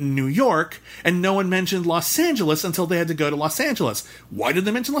 like, New York, and no one mentioned Los Angeles until they had to go to Los Angeles. Why did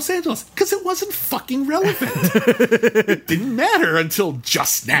they mention Los Angeles? Because it wasn't fucking relevant. It didn't matter until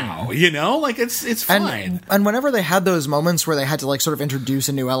just now, you know? Like, it's fine. And whenever they had those moments where they had to, like, sort of introduce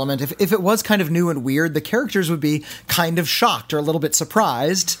a new element, if it was kind of new and weird, the characters would be kind of shocked or a little bit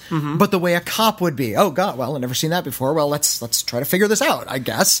surprised, but the way a cop would be, oh god, well, I've never seen that before, well, let's try to figure this out, I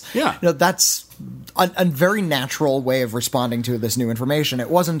guess. Yeah. That's a very natural way of responding to this new information. It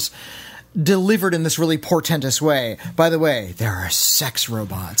wasn't delivered in this really portentous way. By the way, there are sex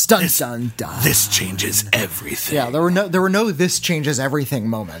robots. Dun dun dun. This changes everything. Yeah, there were no this changes everything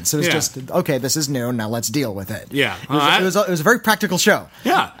moments. It was just, okay, this is new, now let's deal with it. Yeah. It was a very practical show.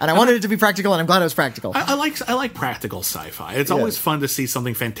 Yeah. And I wanted it to be practical, and I'm glad it was practical. I like practical sci-fi. It's always fun to see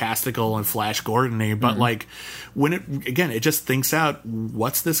something fantastical and Flash Gordon-y, but like when it just thinks out,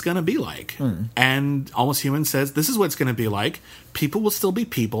 what's this going to be like? And Almost Human says, this is what it's going to be like. People will still be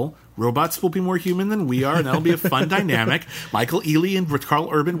people. Robots will be more human than we are, and that'll be a fun dynamic. Michael Ealy and Carl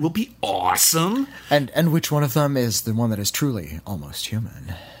Urban will be awesome. And which one of them is the one that is truly almost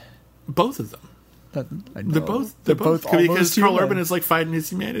human? Both of them. They're both because Carl Urban is like fighting his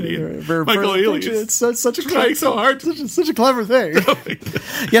humanity. Michael Ealy is such a trying so hard, such a clever thing.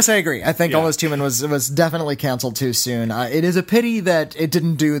 Yes, I agree. I think Almost Human was definitely canceled too soon. It is a pity that it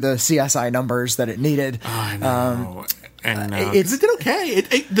didn't do the CSI numbers that it needed. I know. And it did okay.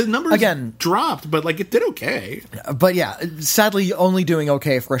 The numbers again dropped, but like it did okay. But yeah, sadly, only doing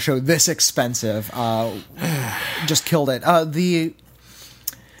okay for a show this expensive just killed it.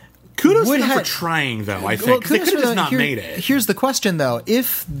 Kudos to them for trying, though, I think. They could have just not made it. Here's the question, though.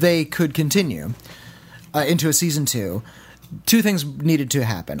 If they could continue into a season 2, two things needed to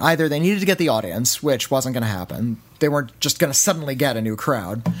happen. Either they needed to get the audience, which wasn't going to happen. They weren't just going to suddenly get a new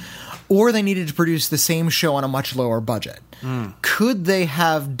crowd. or they needed to produce the same show on a much lower budget. Could they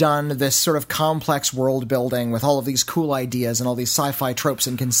have done this sort of complex world building with all of these cool ideas and all these sci-fi tropes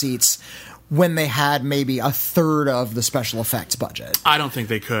and conceits when they had maybe a third of the special effects budget? I don't think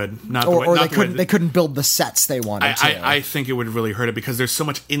they could. They couldn't build the sets they wanted to. I think it would really hurt it because there's so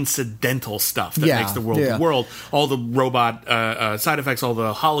much incidental stuff that makes the world. All the robot side effects, all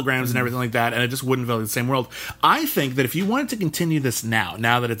the holograms and everything like that, and it just wouldn't feel like the same world. I think that if you wanted to continue this now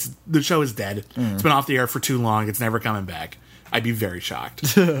that the show is dead, it's been off the air for too long, it's never coming back, I'd be very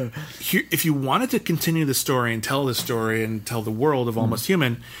shocked. If you wanted to continue the story and tell the world of Almost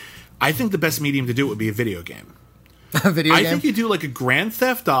Human, I think the best medium to do it would be a video game. I think you do like a Grand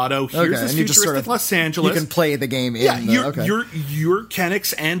Theft Auto. Here's this futuristic Los Angeles. You can play the game in. You're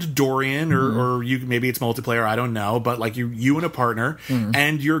Kennex and Dorian, or you maybe it's multiplayer. I don't know, but like you and a partner,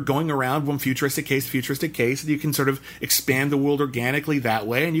 and you're going around from futuristic case to futuristic case, and you can sort of expand the world organically that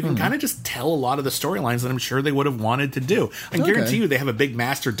way, and you can kind of just tell a lot of the storylines that I'm sure they would have wanted to do. I guarantee you, they have a big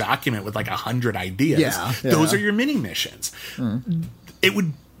master document with like 100 ideas. Yeah. Those are your mini missions. It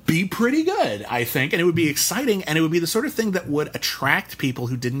would be pretty good, I think, and it would be exciting, and it would be the sort of thing that would attract people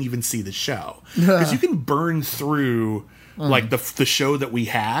who didn't even see the show, because you can burn through like the show that we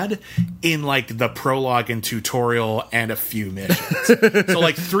had in like the prologue and tutorial and a few missions. So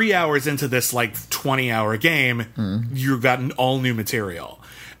like 3 hours into this like 20-hour game, you've gotten all new material,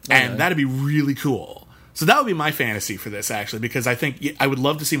 and that'd be really cool. So that would be my fantasy for this, actually, because I think I would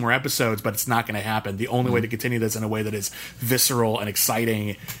love to see more episodes, but it's not going to happen. The only way to continue this in a way that is visceral and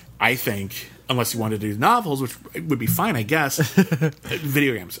exciting, I think, unless you wanted to do novels, which would be fine, I guess,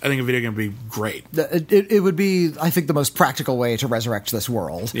 video games. I think a video game would be great. It would be, I think, the most practical way to resurrect this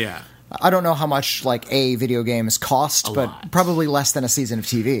world. Yeah. I don't know how much like a video games cost, but probably less than a season of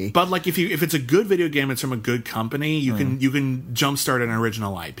TV. But like if it's a good video game, it's from a good company, you can jumpstart an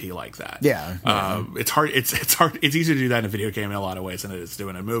original IP like that. Yeah. It's hard. It's hard. It's easier to do that in a video game in a lot of ways than it is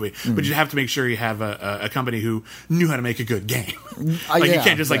doing a movie. But you have to make sure you have a company who knew how to make a good game. You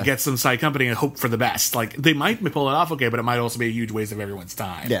can't just get some side company and hope for the best. Like they might pull it off okay, but it might also be a huge waste of everyone's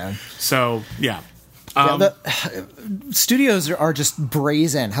time. Yeah. So yeah. The studios are just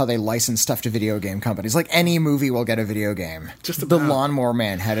brazen how they license stuff to video game companies. Like any movie will get a video game. Just the Lawnmower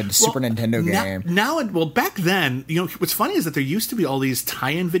Man had a Super Nintendo game. Now, back then, what's funny is that there used to be all these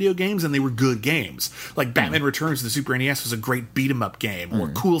tie-in video games, and they were good games. Like Batman Returns to the Super NES was a great beat-em-up game, or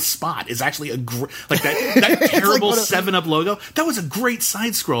Cool Spot is actually a great that terrible 7-Up logo. That was a great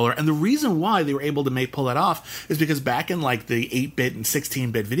side scroller, and the reason why they were able to pull that off is because back in like the 8-bit and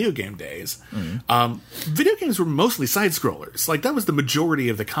 16-bit video game days. Video games were mostly side-scrollers. Like, that was the majority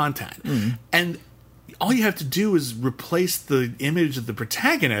of the content. And all you have to do is replace the image of the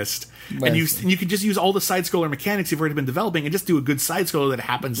protagonist, and you can just use all the side-scroller mechanics you've already been developing and just do a good side-scroller that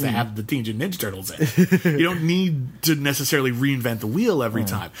happens to have the Teenage Ninja Turtles in. You don't need to necessarily reinvent the wheel every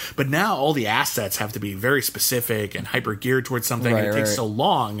time. But now all the assets have to be very specific and hyper-geared towards something, and it takes so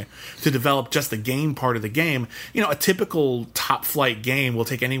long to develop just the game part of the game. A typical top-flight game will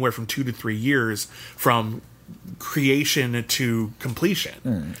take anywhere from 2 to 3 years from creation to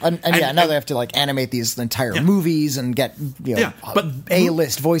completion. And now they have to animate these entire movies and get but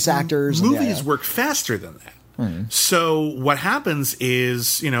A-list voice actors. Movies work faster than that. So what happens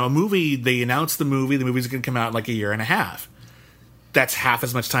is, a movie, they announce the movie's going to come out in like a year and a half. That's half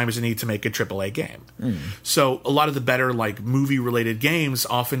as much time as you need to make a AAA game. So a lot of the better movie related games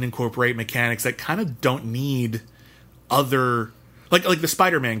often incorporate mechanics that kind of don't need other. Like the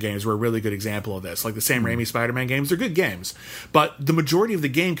Spider-Man games were a really good example of this. Like the Sam Raimi Spider-Man games, they're good games. But the majority of the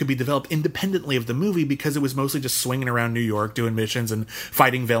game could be developed independently of the movie because it was mostly just swinging around New York, doing missions, and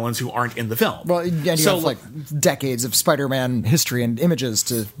fighting villains who aren't in the film. Well, and you have decades of Spider-Man history and images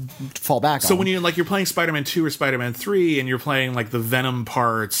to fall back on. So when you're playing Spider-Man 2 or Spider-Man 3, and you're playing the Venom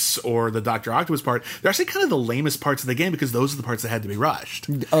parts or the Dr. Octopus part, they're actually kind of the lamest parts of the game because those are the parts that had to be rushed.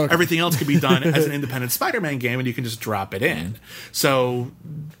 Okay. Everything else could be done as an independent Spider-Man game, and you can just drop it in. So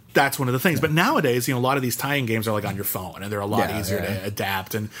that's one of the things. But nowadays, a lot of these tie-in games are on your phone, and they're a lot easier to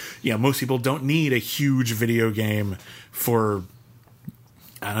adapt. And most people don't need a huge video game for,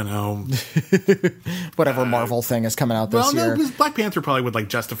 I don't know, whatever Marvel thing is coming out this year. No, Black Panther probably would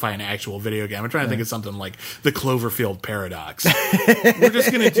justify an actual video game. I'm trying to think of something like the Cloverfield Paradox. We're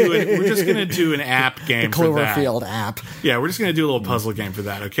just gonna do an app game. The Cloverfield app. Yeah, we're just gonna do a little puzzle game for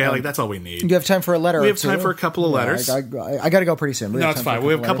that. Okay, that's all we need. You have time for a letter? We have time for a couple of letters. I got to go pretty soon. No, it's fine.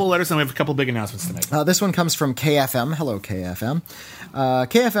 We have a couple of letters, and we have a couple of big announcements to make. This one comes from KFM. Hello, KFM.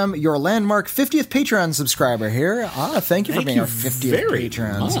 KFM, your landmark 50th Patreon subscriber here. Thank you for being our 50th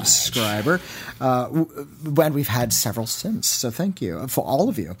Patreon subscriber. And we've had several since, so thank you for all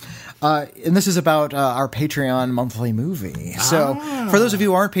of you. And this is about our Patreon monthly movie. So for those of you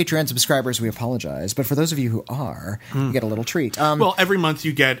who aren't Patreon subscribers, we apologize. But for those of you who are, you get a little treat. Well, every month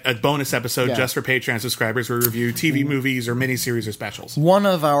you get a bonus episode just for Patreon subscribers where we review TV movies or miniseries or specials. One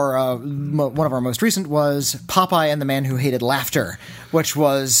of our most recent was Popeye and the Man Who Hated Laughter, which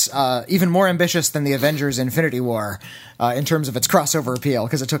was even more ambitious than the Avengers Infinity War in terms of its crossover appeal,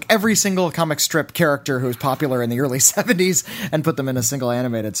 because it took every single comic strip character who was popular in the early 70s and put them in a single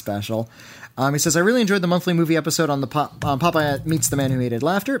animated special. He says, I really enjoyed the monthly movie episode on the Popeye Meets the Man Who Hated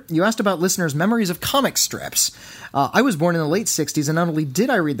Laughter. You asked about listeners' memories of comic strips. I was born in the late 60s, and not only did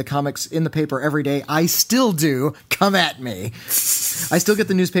I read the comics in the paper every day, I still do. Come at me. I still get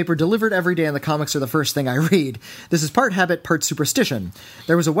the newspaper delivered every day, and the comics are the first thing I read. This is part habit, part superstition.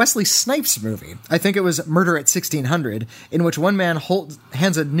 There was a Wesley Snipes movie, I think it was Murder at 1600, in which one man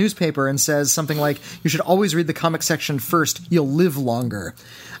hands a newspaper and says something like, you should always read the comic section first, you'll live longer.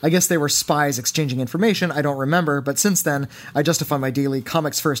 I guess they were spies exchanging information, I don't remember, but since then, I justify my daily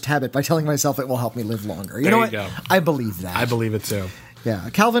comics first habit by telling myself it will help me live longer. You know what? Go. I believe that. I believe it too. Yeah,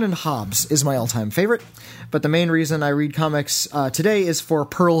 Calvin and Hobbes is my all-time favorite, but the main reason I read comics today is for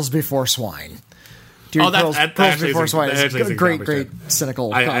Pearls Before Swine. Pearls Before Swine is a great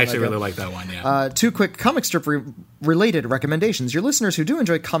cynical I actually really like that one, yeah. Two quick comic strip related recommendations. Your listeners who do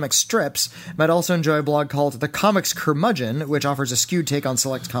enjoy comic strips might also enjoy a blog called The Comics Curmudgeon, which offers a skewed take on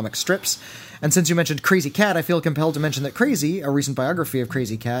select comic strips. And since you mentioned Crazy Cat, I feel compelled to mention that Crazy, a recent biography of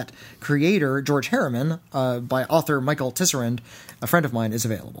Crazy Cat, creator George Harriman, by author Michael Tisserand, a friend of mine, is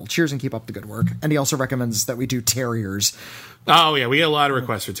available. Cheers and keep up the good work. And he also recommends that we do terriers. Oh, yeah, we get a lot of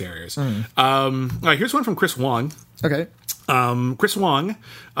requests for terriers. All right, here's one from Chris Wong. Okay. Chris Wong,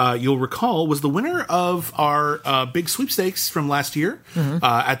 you'll recall, was the winner of our big sweepstakes from last year.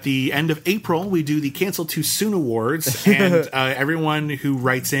 At the end of April, we do the Cancel Too Soon Awards, and everyone who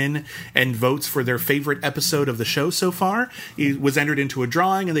writes in and votes for their favorite episode of the show so far was entered into a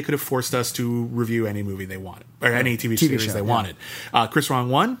drawing, and they could have forced us to review any movie they wanted, or any TV series they wanted. Chris Wong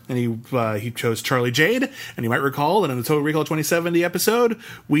won, and he chose Charlie Jade, and you might recall that in the Total Recall 2070 episode,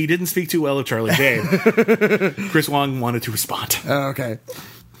 we didn't speak too well of Charlie Jade. Chris Wong wanted to respond. Oh, okay.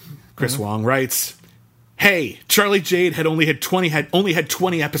 Chris Wong writes, "Hey, Charlie Jade had only had 20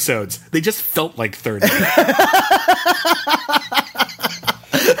 episodes. They just felt like 30."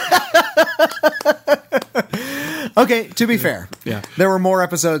 Okay, to be fair, there were more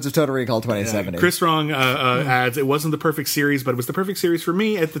episodes of Total Recall 2070. Chris Wong adds, "It wasn't the perfect series, but it was the perfect series for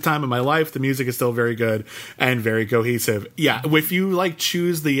me at the time of my life. The music is still very good and very cohesive." Yeah, if you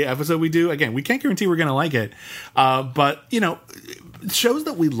choose the episode we do, again, we can't guarantee we're going to like it, but shows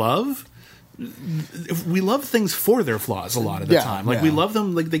that we love things for their flaws a lot of the time. We love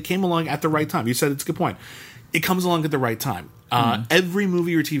them like they came along at the right time. You said it's a good point. It comes along at the right time. Every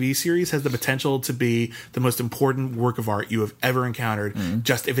movie or TV series has the potential to be the most important work of art you have ever encountered,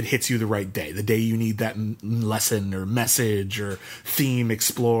 just if it hits you the right day. The day you need that lesson or message or theme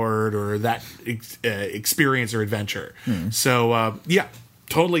explored or that experience or adventure. So,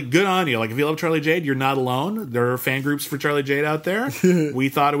 totally good on you. If you love Charlie Jade, you're not alone. There are fan groups for Charlie Jade out there. We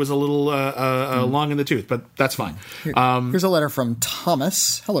thought it was a little long in the tooth, but that's fine. Here's a letter from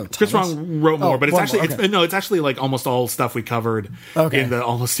Thomas. Hello, Thomas. Chris Wong wrote more, but it's actually it's actually almost all stuff we covered in the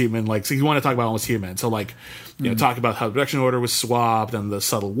Almost Human. So you want to talk about Almost Human, so talk about how the production order was swapped and the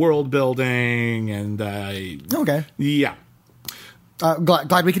subtle world building and yeah.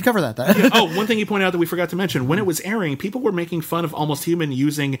 Glad we could cover that then. One thing you pointed out that we forgot to mention, when it was airing, people were making fun of Almost Human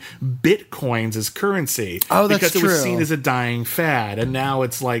using bitcoins as currency. Oh, that's because true. It was seen as a dying fad, and now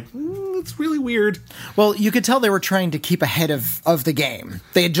it's it's really weird. Well, you could tell they were trying to keep ahead of the game.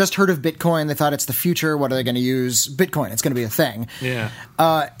 They had just heard of Bitcoin. They thought it's the future. What are they going to use? Bitcoin. It's going to be a thing. Yeah.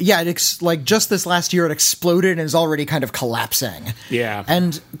 Just this last year, it exploded and is already kind of collapsing. Yeah.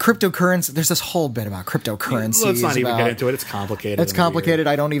 And cryptocurrency, there's this whole bit about cryptocurrencies. Let's not even get into it. It's complicated. It's complicated.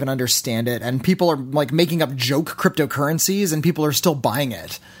 I don't even understand it. And people are making up joke cryptocurrencies and people are still buying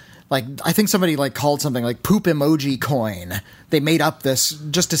it. I think somebody called something poop emoji coin. They made up this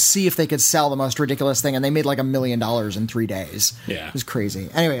just to see if they could sell the most ridiculous thing, and they made $1 million in 3 days. Yeah. It was crazy.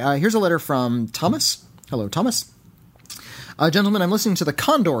 Anyway, here's a letter from Thomas. Hello, Thomas. Gentlemen, I'm listening to the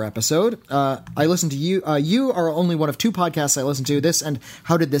Condor episode. I listened to you. You are only one of 2 podcasts I listen to. This and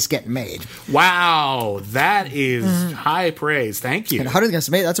How Did This Get Made? Wow, that is high praise. Thank you. And How Did This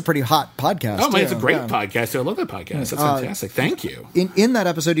Get Made? That's a pretty hot podcast. Oh, man, it's a great podcast. I love that podcast. That's fantastic. Thank you. In that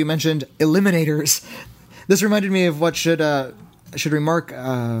episode, you mentioned Eliminators. This reminded me of what should should remark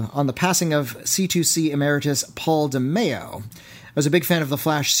on the passing of C2C emeritus Paul DeMeo. I was a big fan of the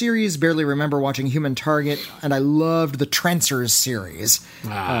Flash series, barely remember watching Human Target, and I loved the Trancers series.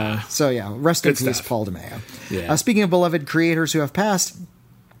 Rest in peace, Paul DeMeo. Yeah. Speaking of beloved creators who have passed,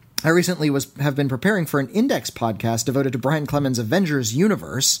 I recently have been preparing for an Index podcast devoted to Brian Clemens' Avengers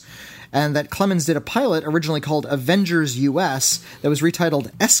universe, and that Clemens did a pilot originally called Avengers US that was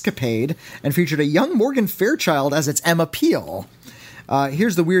retitled Escapade and featured a young Morgan Fairchild as its Emma Peel.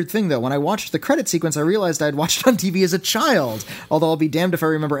 Here's the weird thing, though. When I watched the credit sequence, I realized I had watched it on TV as a child, although I'll be damned if I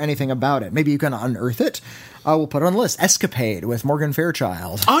remember anything about it. Maybe you can unearth it. We'll put it on the list. Escapade with Morgan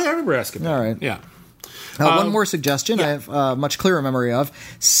Fairchild. Oh, yeah, I remember Escapade. All right. Yeah. One more suggestion I have a much clearer memory of.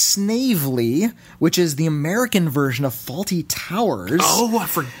 Snavely, which is the American version of Fawlty Towers. Oh, I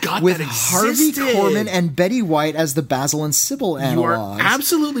forgot with that Harvey existed. Korman and Betty White as the Basil and Sybil analogs. You are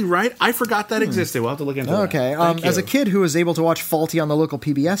absolutely right. I forgot that existed. We'll have to look into that. Okay. Thank As you. a kid who was able to watch Fawlty on the local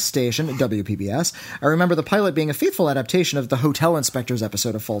PBS station, WPBS, I remember the pilot being a faithful adaptation of the Hotel Inspectors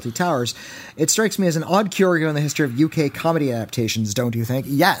episode of Fawlty Towers. It strikes me as an odd curio in the history of UK comedy adaptations, don't you think?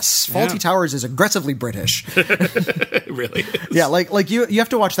 Yes. Fawlty Towers is aggressively British. It really is. Yeah, like you have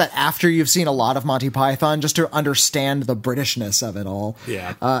to watch that after you've seen a lot of Monty Python just to understand the Britishness of it all.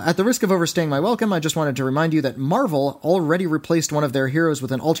 Yeah. At the risk of overstaying my welcome, I just wanted to remind you that Marvel already replaced one of their heroes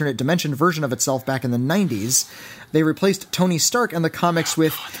with an alternate dimension version of itself back in the 90s. They replaced Tony Stark in the comics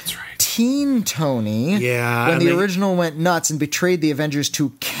with that's right. Teen Tony. Yeah, when and the they- original went nuts and betrayed the Avengers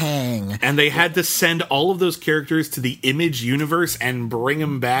to Kang. And they had to send all of those characters to the Image universe and bring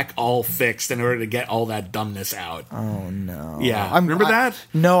them back all fixed in order to get all that dumbness out. Oh, no. Yeah. Remember that?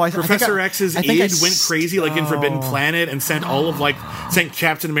 No, Professor X's id went crazy like in Forbidden Oh. Planet and sent all of sent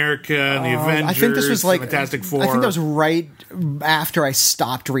Captain America and the Avengers, I think this was like Fantastic Four. I think that was right after I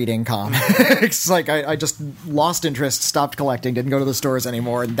stopped reading comics. Like I just lost interest, stopped collecting, didn't go to the stores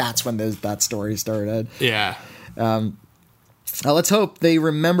anymore, and that's when that story started. Yeah. Let's hope they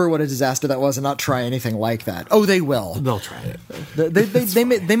remember what a disaster that was and not try anything like that. Oh, they will. They'll try it.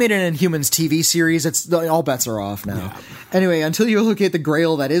 They made an Inhumans TV series. It's all bets are off now. Yeah. Anyway, until you locate the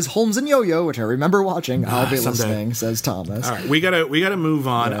Grail that is Holmes and Yo-Yo, which I remember watching, I'll be someday. listening. Says Thomas. All right, we gotta move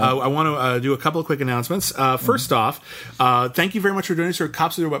on. I want to do a couple of quick announcements. First off, thank you very much for joining us for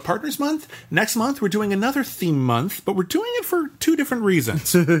Cops Who Know About Partners Month. Next month, we're doing another theme month, but we're doing it for two different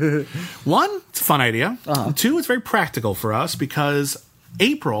reasons. One, it's a fun idea. Two, it's very practical for us because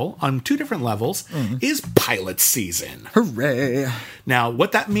April, on two different levels, is pilot season. Hooray! Now,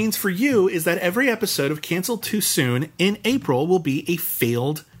 what that means for you is that every episode of Canceled Too Soon in April will be a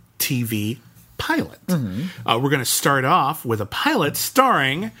failed TV pilot. We're going to start off with a pilot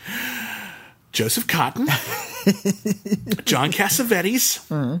starring Joseph Cotton, John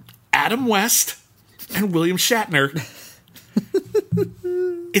Cassavetes, Adam West, and William Shatner.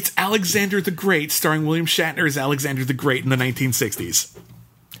 It's Alexander the Great, starring William Shatner as Alexander the Great in the 1960s.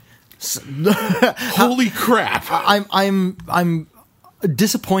 Holy crap! I'm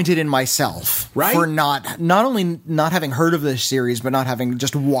disappointed in myself for not only not having heard of this series, but not having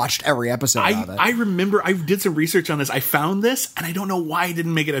just watched every episode of it. I remember I did some research on this. I found this, and I don't know why I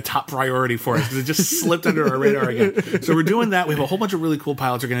didn't make it a top priority for us because it just slipped under our radar again. So we're doing that. We have a whole bunch of really cool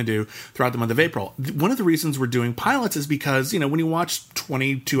pilots we're going to do throughout the month of April. One of the reasons we're doing pilots is because, when you watch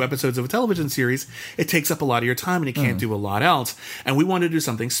 22 episodes of a television series, it takes up a lot of your time and you can't do a lot else. And we want to do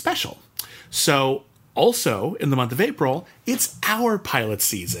something special. So also, in the month of April, it's our pilot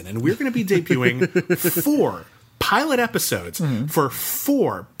season, and we're going to be debuting 4 pilot episodes for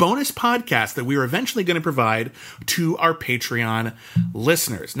 4 bonus podcasts that we are eventually going to provide to our Patreon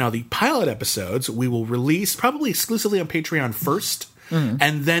listeners. Now, the pilot episodes we will release probably exclusively on Patreon first,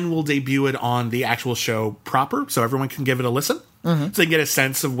 and then we'll debut it on the actual show proper, so everyone can give it a listen, so they get a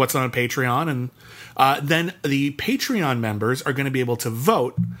sense of what's on Patreon, and then the Patreon members are going to be able to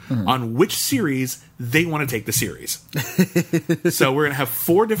vote on which series they want to take the series. So we're going to have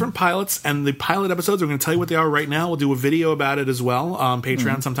 4 different pilots, and the pilot episodes, we're going to tell you what they are right now. We'll do a video about it as well on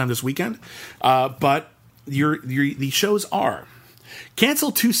Patreon sometime this weekend. But the shows are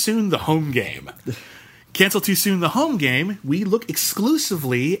Cancel Too Soon, The Home Game. Cancel Too Soon, The Home Game, we look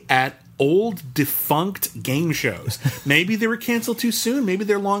exclusively at old defunct game shows. Maybe they were canceled too soon, maybe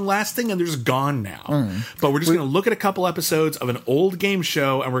they're long lasting and they're just gone now. But we're just going to look at a couple episodes of an old game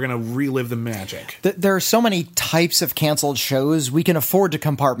show and we're going to relive the magic. There are so many types of canceled shows we can afford to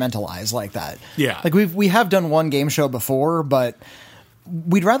compartmentalize like that. Yeah. Like we have done one game show before, but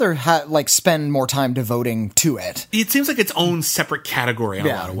we'd rather spend more time devoting to it. It seems like its own separate category in a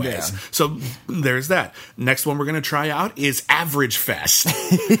lot of ways. Yeah. So there's that. Next one we're going to try out is Average Fest.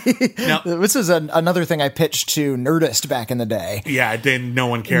 Now, this is another thing I pitched to Nerdist back in the day. Yeah, no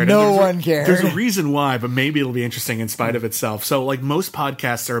one cared. No one cared. There's a reason why, but maybe it'll be interesting in spite of itself. So, like, most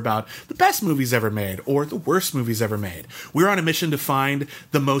podcasts are about the best movies ever made or the worst movies ever made. We're on a mission to find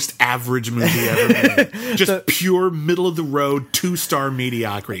the most average movie ever made. Just pure middle of the road 2-star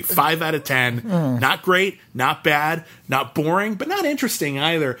mediocrity. 5 out of 10. Not great, not bad, not boring, but not interesting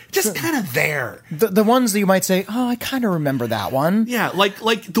either. Just kind of there. The ones that you might say, oh, I kind of remember that one. Yeah,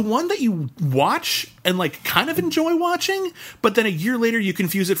 like the one that you watch and like kind of enjoy watching, but then a year later you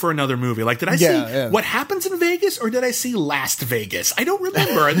confuse it for another movie. Like, did I see What Happens in Vegas or did I see Last Vegas? I don't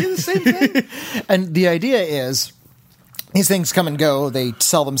remember. Are they the same thing? And the idea is, these things come and go. They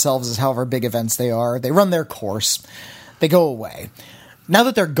sell themselves as however big events they are. They run their course. They go away. Now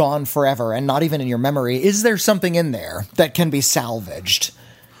that they're gone forever and not even in your memory, is there something in there that can be salvaged?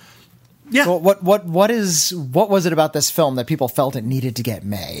 Yeah. What was it about this film that people felt it needed to get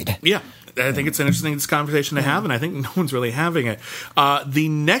made? Yeah. I think it's an interesting conversation to have, and I think no one's really having it. The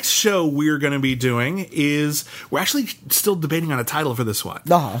next show we're going to be doing is, we're actually still debating on a title for this one.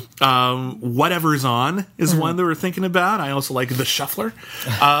 Whatever's On is one that we're thinking about. I also like The Shuffler.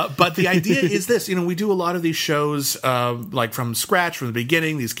 But the idea is this, we do a lot of these shows like from scratch, from the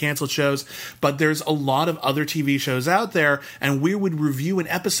beginning, these canceled shows, but there's a lot of other TV shows out there, and we would review an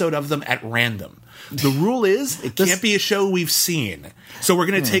episode of them at random. The rule is it can't be a show we've seen. So we're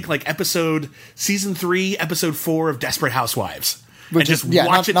going to take like season 3, episode 4 of Desperate Housewives. Which and is,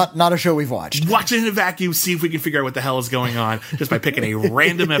 watch it. Not a show we've watched. Watch it in a vacuum, see if we can figure out what the hell is going on just by picking a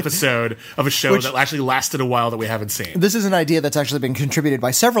random episode of a show that actually lasted a while that we haven't seen. This is an idea that's actually been contributed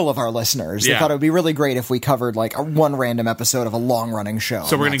by several of our listeners. They thought it would be really great if we covered like one random episode of a long-running show.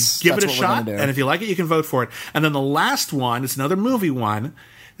 So we're going to give it a shot, and if you like it, you can vote for it. And then the last one is another movie one.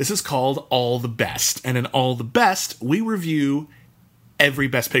 This is called All the Best. And in All the Best, we review every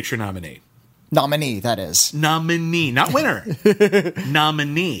Best Picture nominee. Nominee, that is. Nominee, not winner.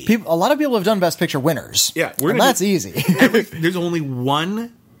 Nominee. A lot of people have done Best Picture winners. Yeah. That's easy. There's only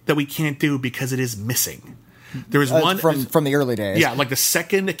one that we can't do because it is missing. There was one... From the early days. Yeah, like the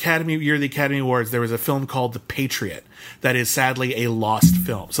second year of the Academy Awards, there was a film called The Patriot that is sadly a lost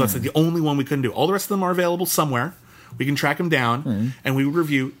film. So that's like the only one we couldn't do. All the rest of them are available somewhere. We can track them down, and we would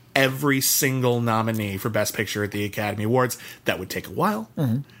review every single nominee for Best Picture at the Academy Awards. That would take a while.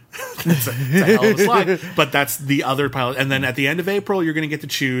 It's a hell of a slog, but that's the other pilot. And then at the end of April, you're going to get to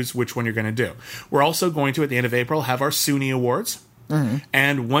choose which one you're going to do. We're also going to, at the end of April, have our SUNY Awards.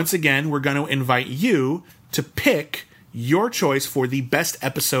 And once again, we're going to invite you to pick your choice for the best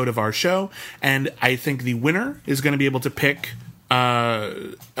episode of our show. And I think the winner is going to be able to pick...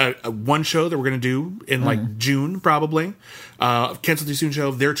 one show that we're going to do in like June, probably. Cancel Too Soon show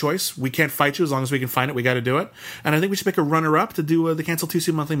of their choice. We can't fight you as long as we can find it. We got to do it. And I think we should pick a runner-up to do the Cancel Too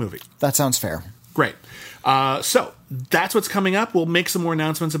Soon monthly movie. That sounds fair. Great. So that's what's coming up. We'll make some more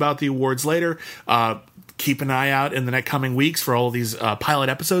announcements about the awards later. Keep an eye out in the next coming weeks for all of these pilot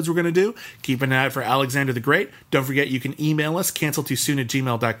episodes we're going to do. Keep an eye out for Alexander the Great. Don't forget, you can email us,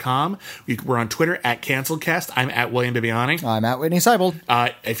 canceltoosoon@gmail.com. We're on Twitter, @CanceledCast. I'm @William Bibiani. I'm @Whitney Seibold.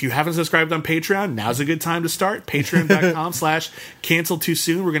 If you haven't subscribed on Patreon, now's a good time to start.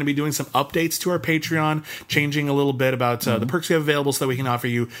 Patreon.com/CancelTooSoon. We're going to be doing some updates to our Patreon, changing a little bit about the perks we have available so that we can offer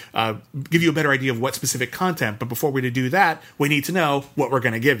you, give you a better idea of what specific content. But before we do that, we need to know what we're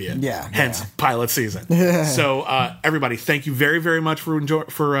going to give you. Hence, pilot season. So, everybody, thank you very, very much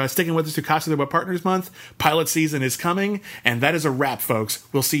for sticking with us through Costa de Partners Month. Pilot season is coming, and that is a wrap, folks.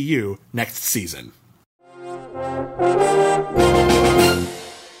 We'll see you next season.